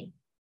close to me,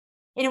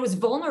 and it was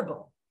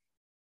vulnerable.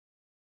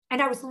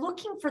 And I was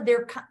looking for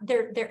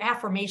their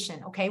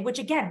affirmation, okay, which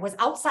again was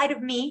outside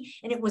of me,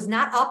 and it was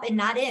not up and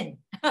not in.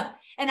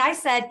 And I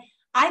said,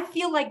 I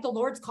feel like the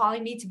Lord's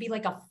calling me to be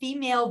like a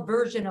female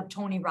version of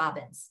Tony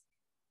Robbins.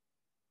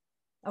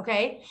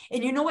 Okay.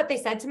 And you know what they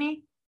said to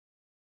me?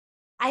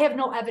 I have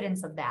no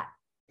evidence of that.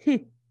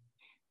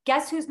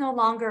 Guess who's no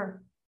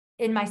longer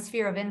in my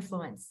sphere of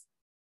influence?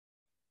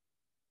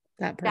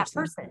 That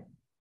person.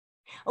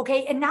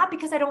 Okay. And not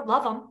because I don't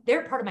love them.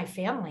 They're part of my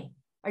family.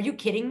 Are you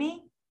kidding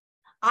me?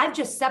 I've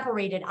just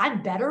separated.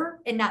 I'm better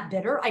and not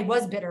bitter. I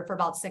was bitter for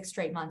about 6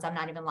 straight months. I'm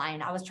not even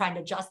lying. I was trying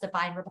to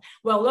justify and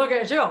well, look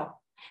at you.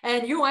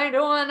 And you ain't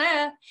doing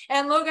that.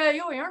 And look at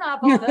you, you're not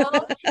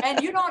fulfilled.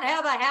 And you don't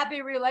have a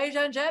happy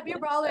relationship. You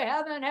probably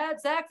haven't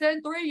had sex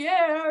in 3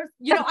 years.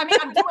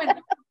 I'm doing,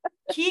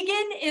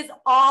 Keegan is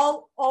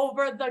all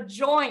over the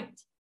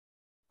joint.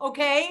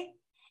 Okay.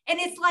 And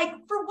it's like,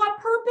 for what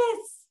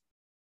purpose?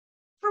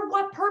 For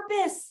what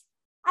purpose?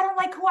 I don't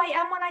like who I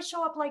am when I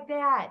show up like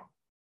that.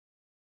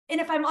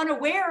 And if I'm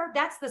unaware,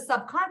 that's the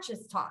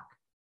subconscious talk.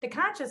 The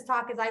conscious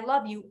talk is I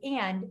love you.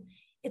 And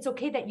it's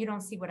okay that you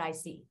don't see what I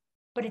see.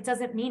 But it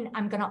doesn't mean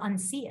I'm going to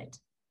unsee it.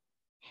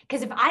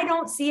 Because if I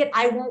don't see it,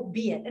 I won't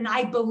be it. And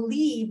I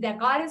believe that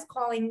God is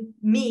calling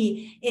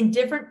me in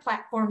different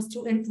platforms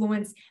to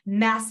influence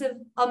massive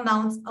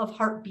amounts of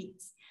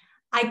heartbeats.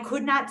 I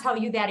could not tell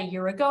you that a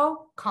year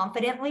ago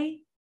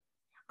confidently.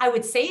 I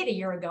would say it a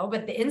year ago,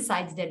 but the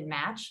insides didn't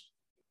match.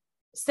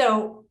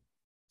 So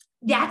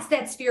that's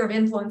that sphere of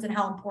influence and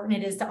how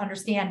important it is to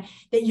understand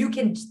that you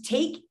can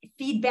take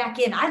feedback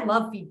in. I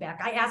love feedback.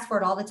 I ask for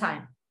it all the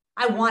time.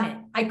 I want it.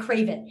 I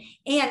crave it.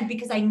 And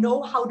because I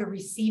know how to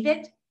receive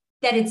it,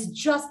 that it's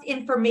just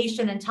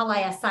information until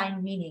I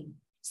assign meaning.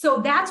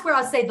 So that's where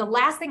I'll say the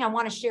last thing I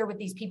want to share with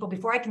these people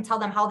before I can tell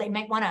them how they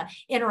might want to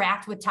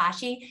interact with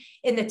Tashi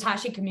in the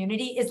Tashi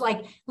community is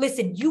like,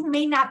 listen, you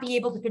may not be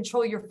able to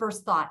control your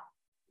first thought.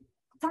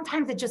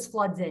 Sometimes it just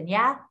floods in.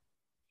 Yeah.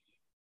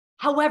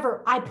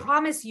 However, I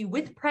promise you,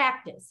 with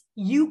practice,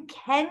 you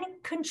can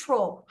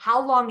control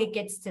how long it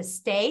gets to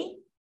stay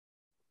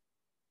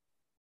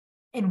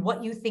and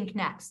what you think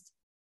next.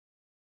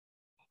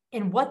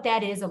 And what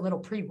that is, a little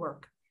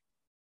pre-work.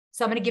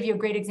 So I'm going to give you a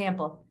great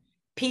example.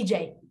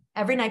 PJ,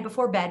 every night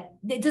before bed,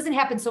 it doesn't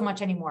happen so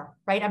much anymore,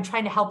 right? I'm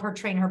trying to help her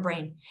train her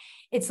brain.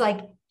 It's like,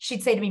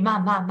 she'd say to me,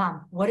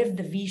 Mom, what if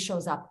the V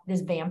shows up,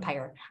 this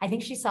vampire? I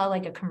think she saw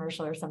like a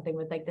commercial or something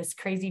with like this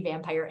crazy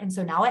vampire. And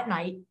so now at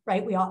night,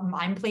 right,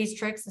 mine plays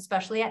tricks,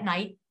 especially at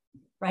night,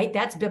 right?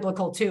 That's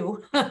biblical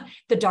too,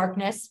 the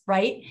darkness,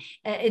 right?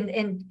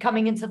 And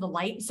coming into the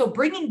light. So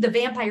bringing the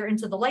vampire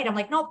into the light, I'm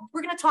like, no,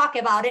 we're going to talk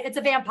about it. It's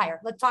a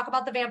vampire. Let's talk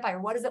about the vampire.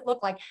 What does it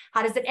look like?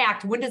 How does it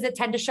act? When does it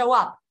tend to show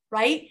up,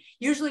 right?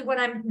 Usually when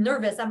I'm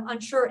nervous, I'm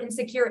unsure,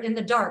 insecure, in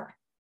the dark.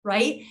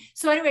 Right?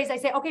 So anyways, I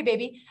say, okay,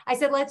 baby, I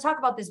said, let's talk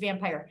about this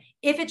vampire.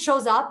 If it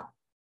shows up,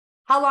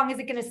 how long is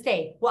it going to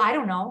stay? Well, I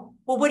don't know.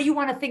 Well, what do you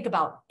want to think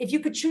about? If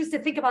you could choose to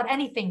think about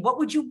anything, what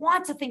would you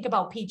want to think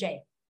about, PJ?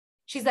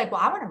 She's like,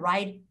 well, I want to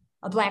ride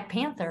a Black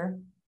Panther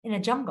in a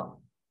jungle.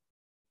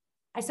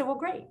 I said, well,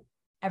 great.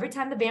 Every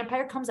time the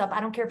vampire comes up,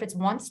 I don't care if it's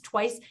once,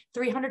 twice,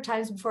 300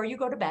 times before you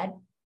go to bed.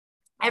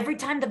 Every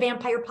time the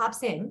vampire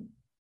pops in,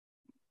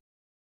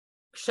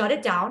 shut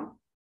it down.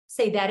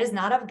 Say, that is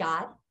not of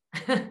God.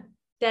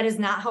 That is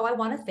not how I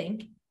want to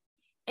think.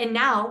 And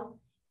now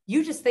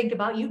you just think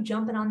about you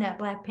jumping on that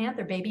Black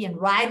Panther, baby, and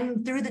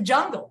riding through the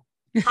jungle,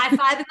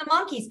 high-fiving the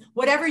monkeys,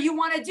 whatever you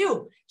want to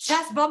do,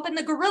 chest bumping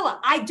the gorilla.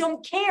 I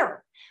don't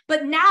care.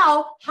 But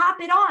now hop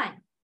it on.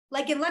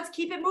 And let's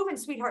keep it moving,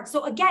 sweetheart.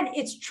 So again,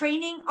 it's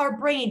training our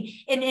brain.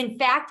 And in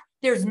fact,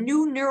 there's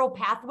new neural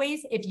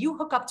pathways. If you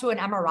hook up to an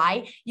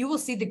MRI, you will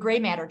see the gray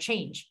matter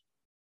change.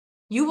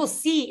 You will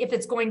see if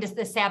it's going to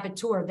the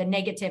saboteur, the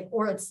negative,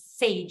 or it's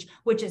sage,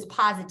 which is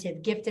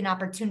positive, gift and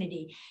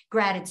opportunity,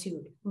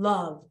 gratitude,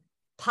 love,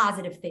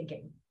 positive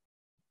thinking.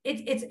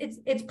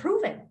 It's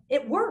proven.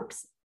 It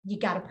works. You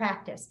got to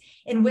practice.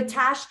 And with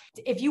Tash,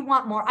 if you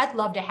want more, I'd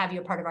love to have you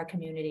a part of our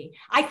community.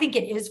 I think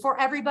it is for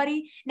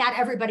everybody. Not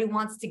everybody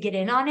wants to get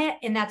in on it,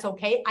 and that's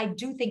okay. I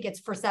do think it's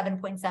for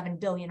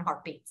 7.7 billion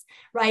heartbeats,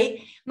 right?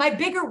 My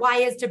bigger why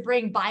is to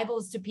bring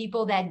Bibles to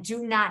people that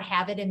do not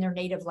have it in their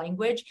native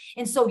language.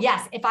 And so,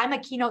 yes, if I'm a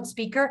keynote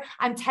speaker,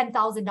 I'm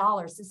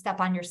 $10,000 to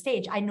step on your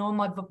stage. I know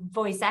my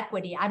voice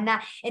equity. I'm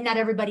not, and not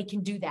everybody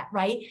can do that,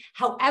 right?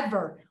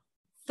 However,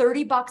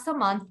 $30 a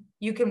month,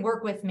 you can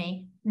work with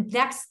me.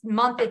 Next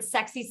month, it's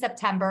Sexy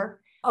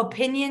September,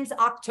 Opinions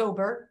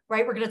October,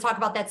 right? We're going to talk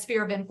about that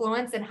sphere of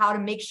influence and how to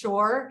make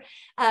sure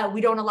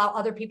we don't allow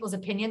other people's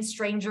opinions,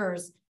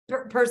 strangers,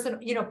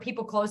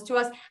 people close to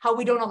us, how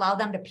we don't allow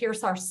them to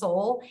pierce our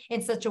soul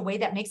in such a way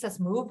that makes us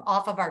move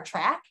off of our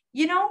track,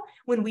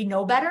 when we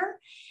know better.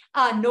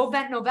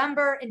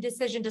 November and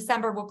Decision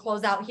December will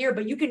close out here,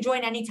 but you can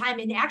join anytime.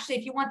 And actually,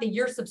 if you want the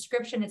year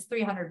subscription, it's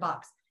 $300.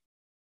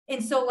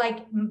 And so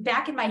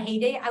back in my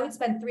heyday, I would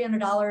spend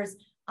 $300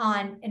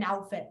 on an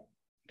outfit.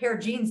 Pair of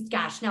jeans,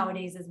 gosh,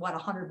 nowadays is what,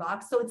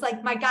 $100. So it's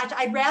like, my gosh,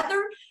 I'd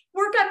rather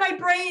work on my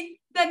brain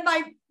than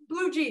my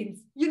blue jeans,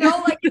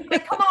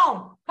 come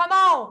on.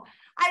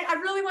 I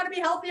really want to be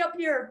healthy up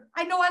here.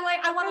 I know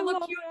I want to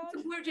look cute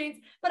in some blue jeans,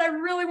 but I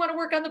really want to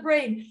work on the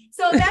brain.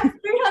 So that's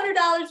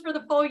 $300 for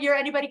the full year.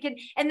 Anybody can.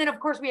 And then of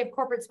course we have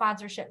corporate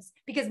sponsorships,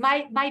 because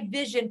my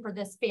vision for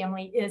this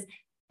family is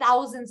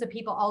thousands of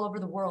people all over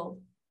the world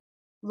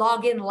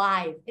log in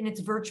live, and it's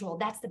virtual.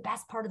 That's the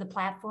best part of the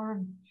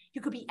platform.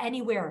 You could be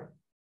anywhere.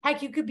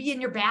 Heck, you could be in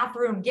your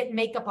bathroom getting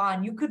makeup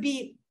on. You could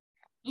be,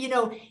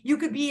 you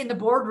could be in the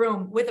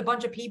boardroom with a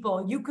bunch of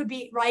people. You could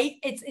be, right?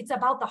 It's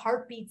about the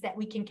heartbeats that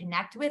we can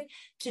connect with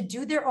to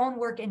do their own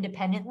work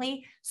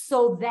independently,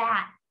 so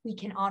that we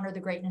can honor the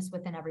greatness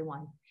within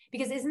everyone.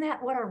 Because isn't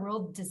that what our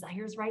world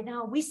desires right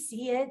now? We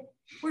see it.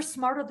 We're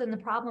smarter than the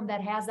problem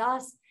that has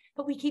us,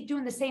 but we keep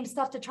doing the same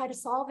stuff to try to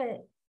solve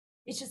it.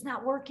 It's just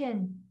not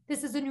working.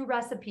 This is a new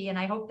recipe, and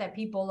I hope that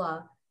people,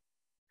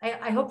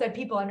 I hope that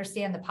people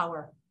understand the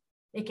power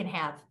it can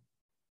have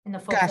in the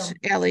fulfillment.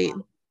 Gosh, Ali,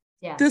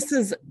 yeah, this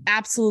is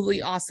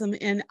absolutely awesome.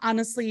 And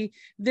honestly,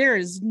 there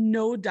is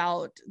no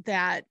doubt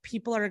that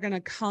people are going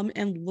to come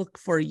and look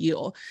for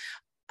you.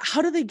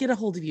 How do they get a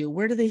hold of you?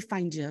 Where do they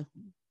find you?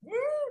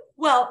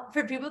 Well,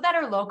 for people that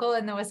are local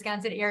in the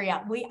Wisconsin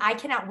area, I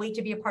cannot wait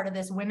to be a part of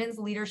this Women's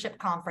Leadership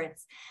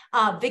Conference.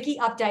 Vicki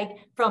Updike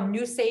from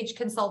New Sage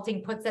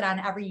Consulting puts it on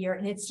every year,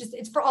 and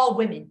it's for all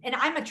women. And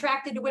I'm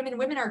attracted to women.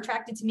 Women are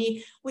attracted to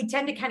me. We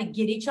tend to kind of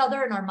get each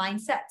other in our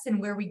mindsets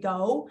and where we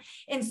go.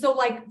 And so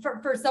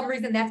for some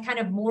reason, that's kind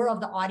of more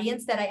of the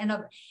audience that I end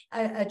up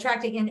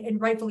attracting,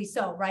 and rightfully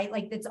so, right?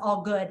 It's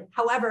all good.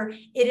 However,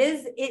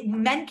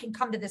 men can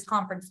come to this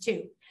conference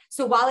too.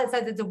 So while it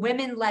says it's a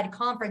women-led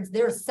conference,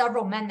 there are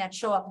several men that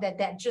show up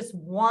that just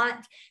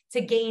want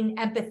to gain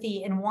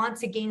empathy and want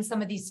to gain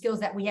some of these skills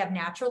that we have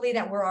naturally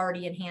that we're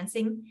already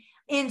enhancing.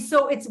 And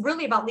so it's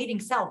really about leading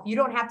self. You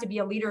don't have to be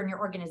a leader in your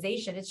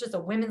organization. It's just a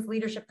women's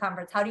leadership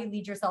conference. How do you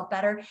lead yourself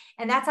better?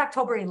 And that's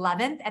October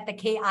 11th at the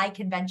KI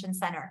Convention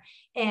Center.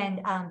 And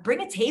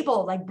bring a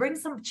table, like bring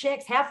some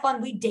chicks, have fun.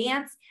 We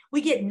dance,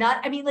 we get nut.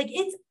 I mean, like,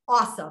 it's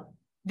awesome.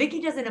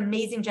 Vicky does an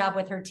amazing job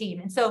with her team.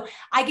 And so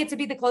I get to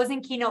be the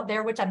closing keynote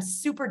there, which I'm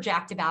super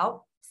jacked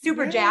about,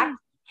 super jacked.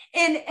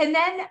 And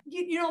then,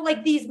 you know,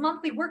 like these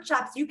monthly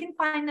workshops, you can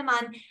find them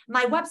on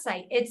my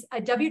website. It's a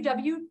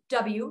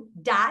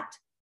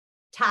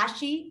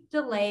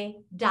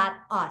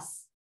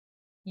www.tashidelay.us,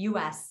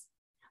 US.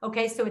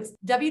 Okay, so it's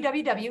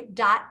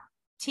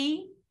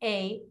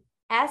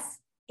www.tashideley.us,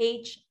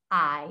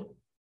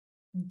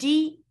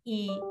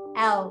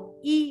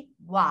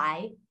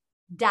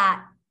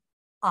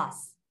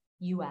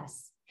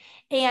 US.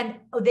 And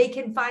they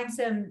can find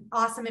some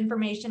awesome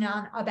information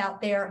about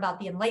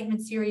the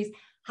Enlightenment series,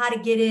 how to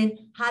get in,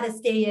 how to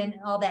stay in,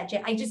 all that.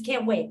 I just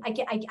can't wait.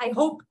 I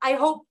hope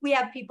we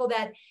have people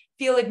that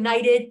feel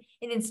ignited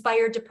and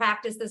inspired to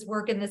practice this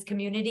work in this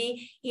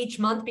community each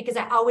month, because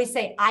I always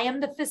say, I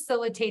am the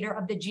facilitator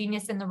of the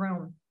genius in the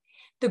room.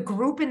 The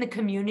group in the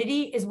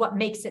community is what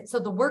makes it. So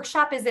the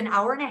workshop is an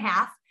hour and a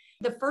half.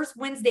 The first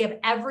Wednesday of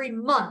every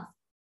month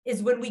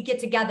is when we get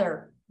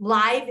together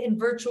live and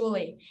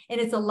virtually. And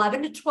it's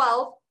 11 to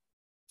 12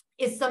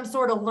 is some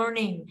sort of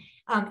learning,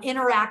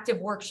 interactive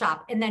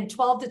workshop. And then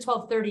 12 to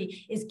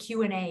 12:30 is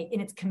Q&A,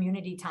 and it's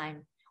community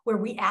time, where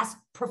we ask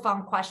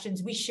profound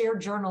questions. We share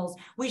journals.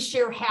 We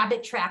share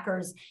habit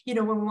trackers. You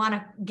know, when we want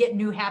to get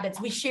new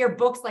habits, we share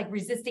books like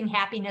Resisting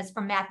Happiness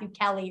from Matthew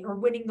Kelly, or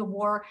Winning the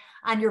War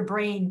on Your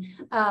Brain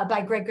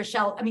by Greg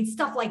Gershell. I mean,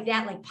 stuff like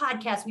that, like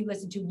podcasts we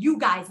listen to. You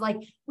guys, like,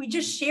 we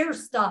just share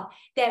stuff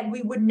that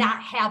we would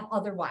not have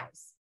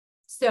otherwise.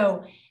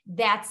 So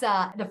that's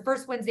the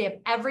first Wednesday of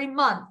every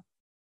month,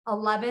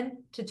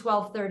 11 to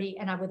 12:30.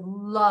 And I would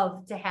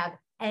love to have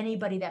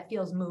anybody that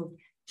feels moved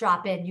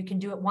drop in. You can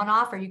do it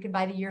one-off, or you can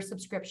buy the year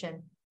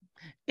subscription.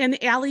 And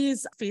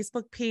Ali's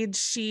Facebook page,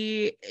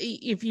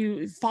 if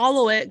you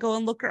follow it, go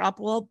and look her up.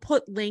 We'll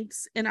put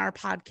links in our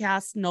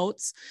podcast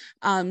notes.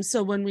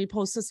 So when we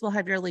post this, we'll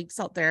have your links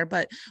out there.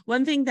 But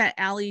one thing that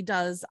Ali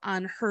does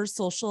on her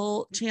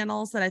social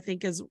channels that I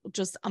think is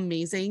just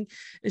amazing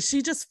is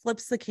she just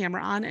flips the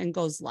camera on and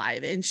goes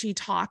live, and she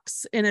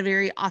talks in a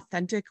very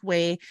authentic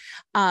way.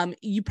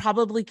 You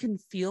probably can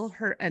feel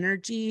her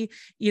energy.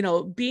 You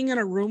know, being in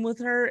a room with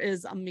her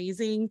is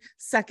amazing.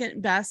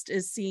 Second best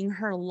is seeing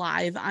her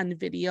live on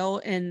video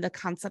and the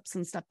concepts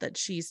and stuff that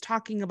she's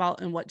talking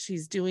about and what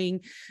she's doing.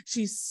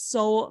 She's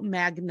so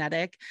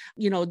magnetic.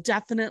 You know,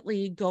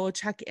 definitely go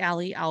check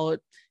Ali out.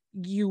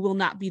 You will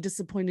not be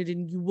disappointed,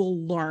 and you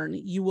will learn.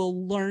 You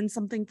will learn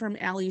something from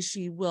Ali.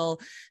 She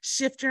will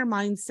shift your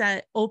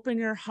mindset, open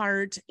your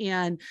heart,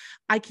 and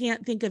I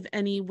can't think of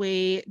any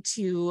way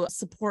to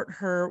support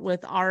her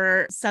with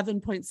our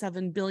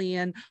 7.7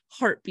 billion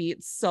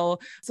heartbeats. So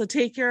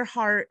take your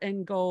heart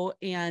and go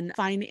and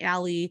find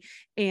Ali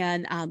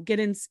and get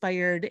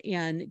inspired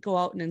and go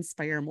out and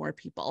inspire more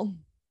people.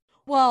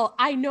 Well,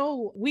 I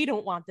know we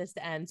don't want this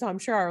to end, so I'm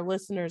sure our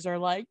listeners are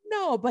like,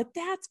 no, but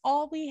that's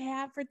all we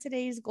have for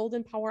today's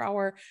Golden Power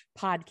Hour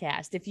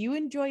podcast. If you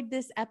enjoyed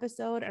this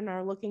episode and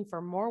are looking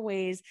for more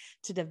ways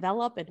to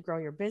develop and grow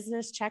your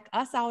business, check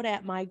us out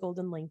at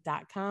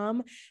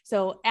mygoldenlink.com.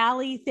 So,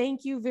 Ali,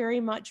 thank you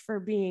very much for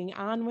being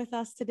on with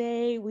us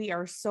today. We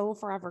are so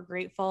forever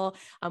grateful.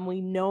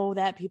 We know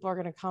that people are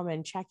going to come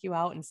and check you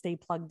out and stay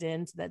plugged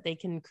in so that they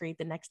can create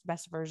the next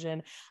best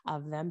version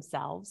of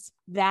themselves.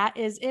 That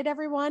is it,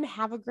 everyone.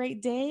 Have a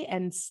great day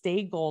and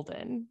stay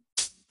golden.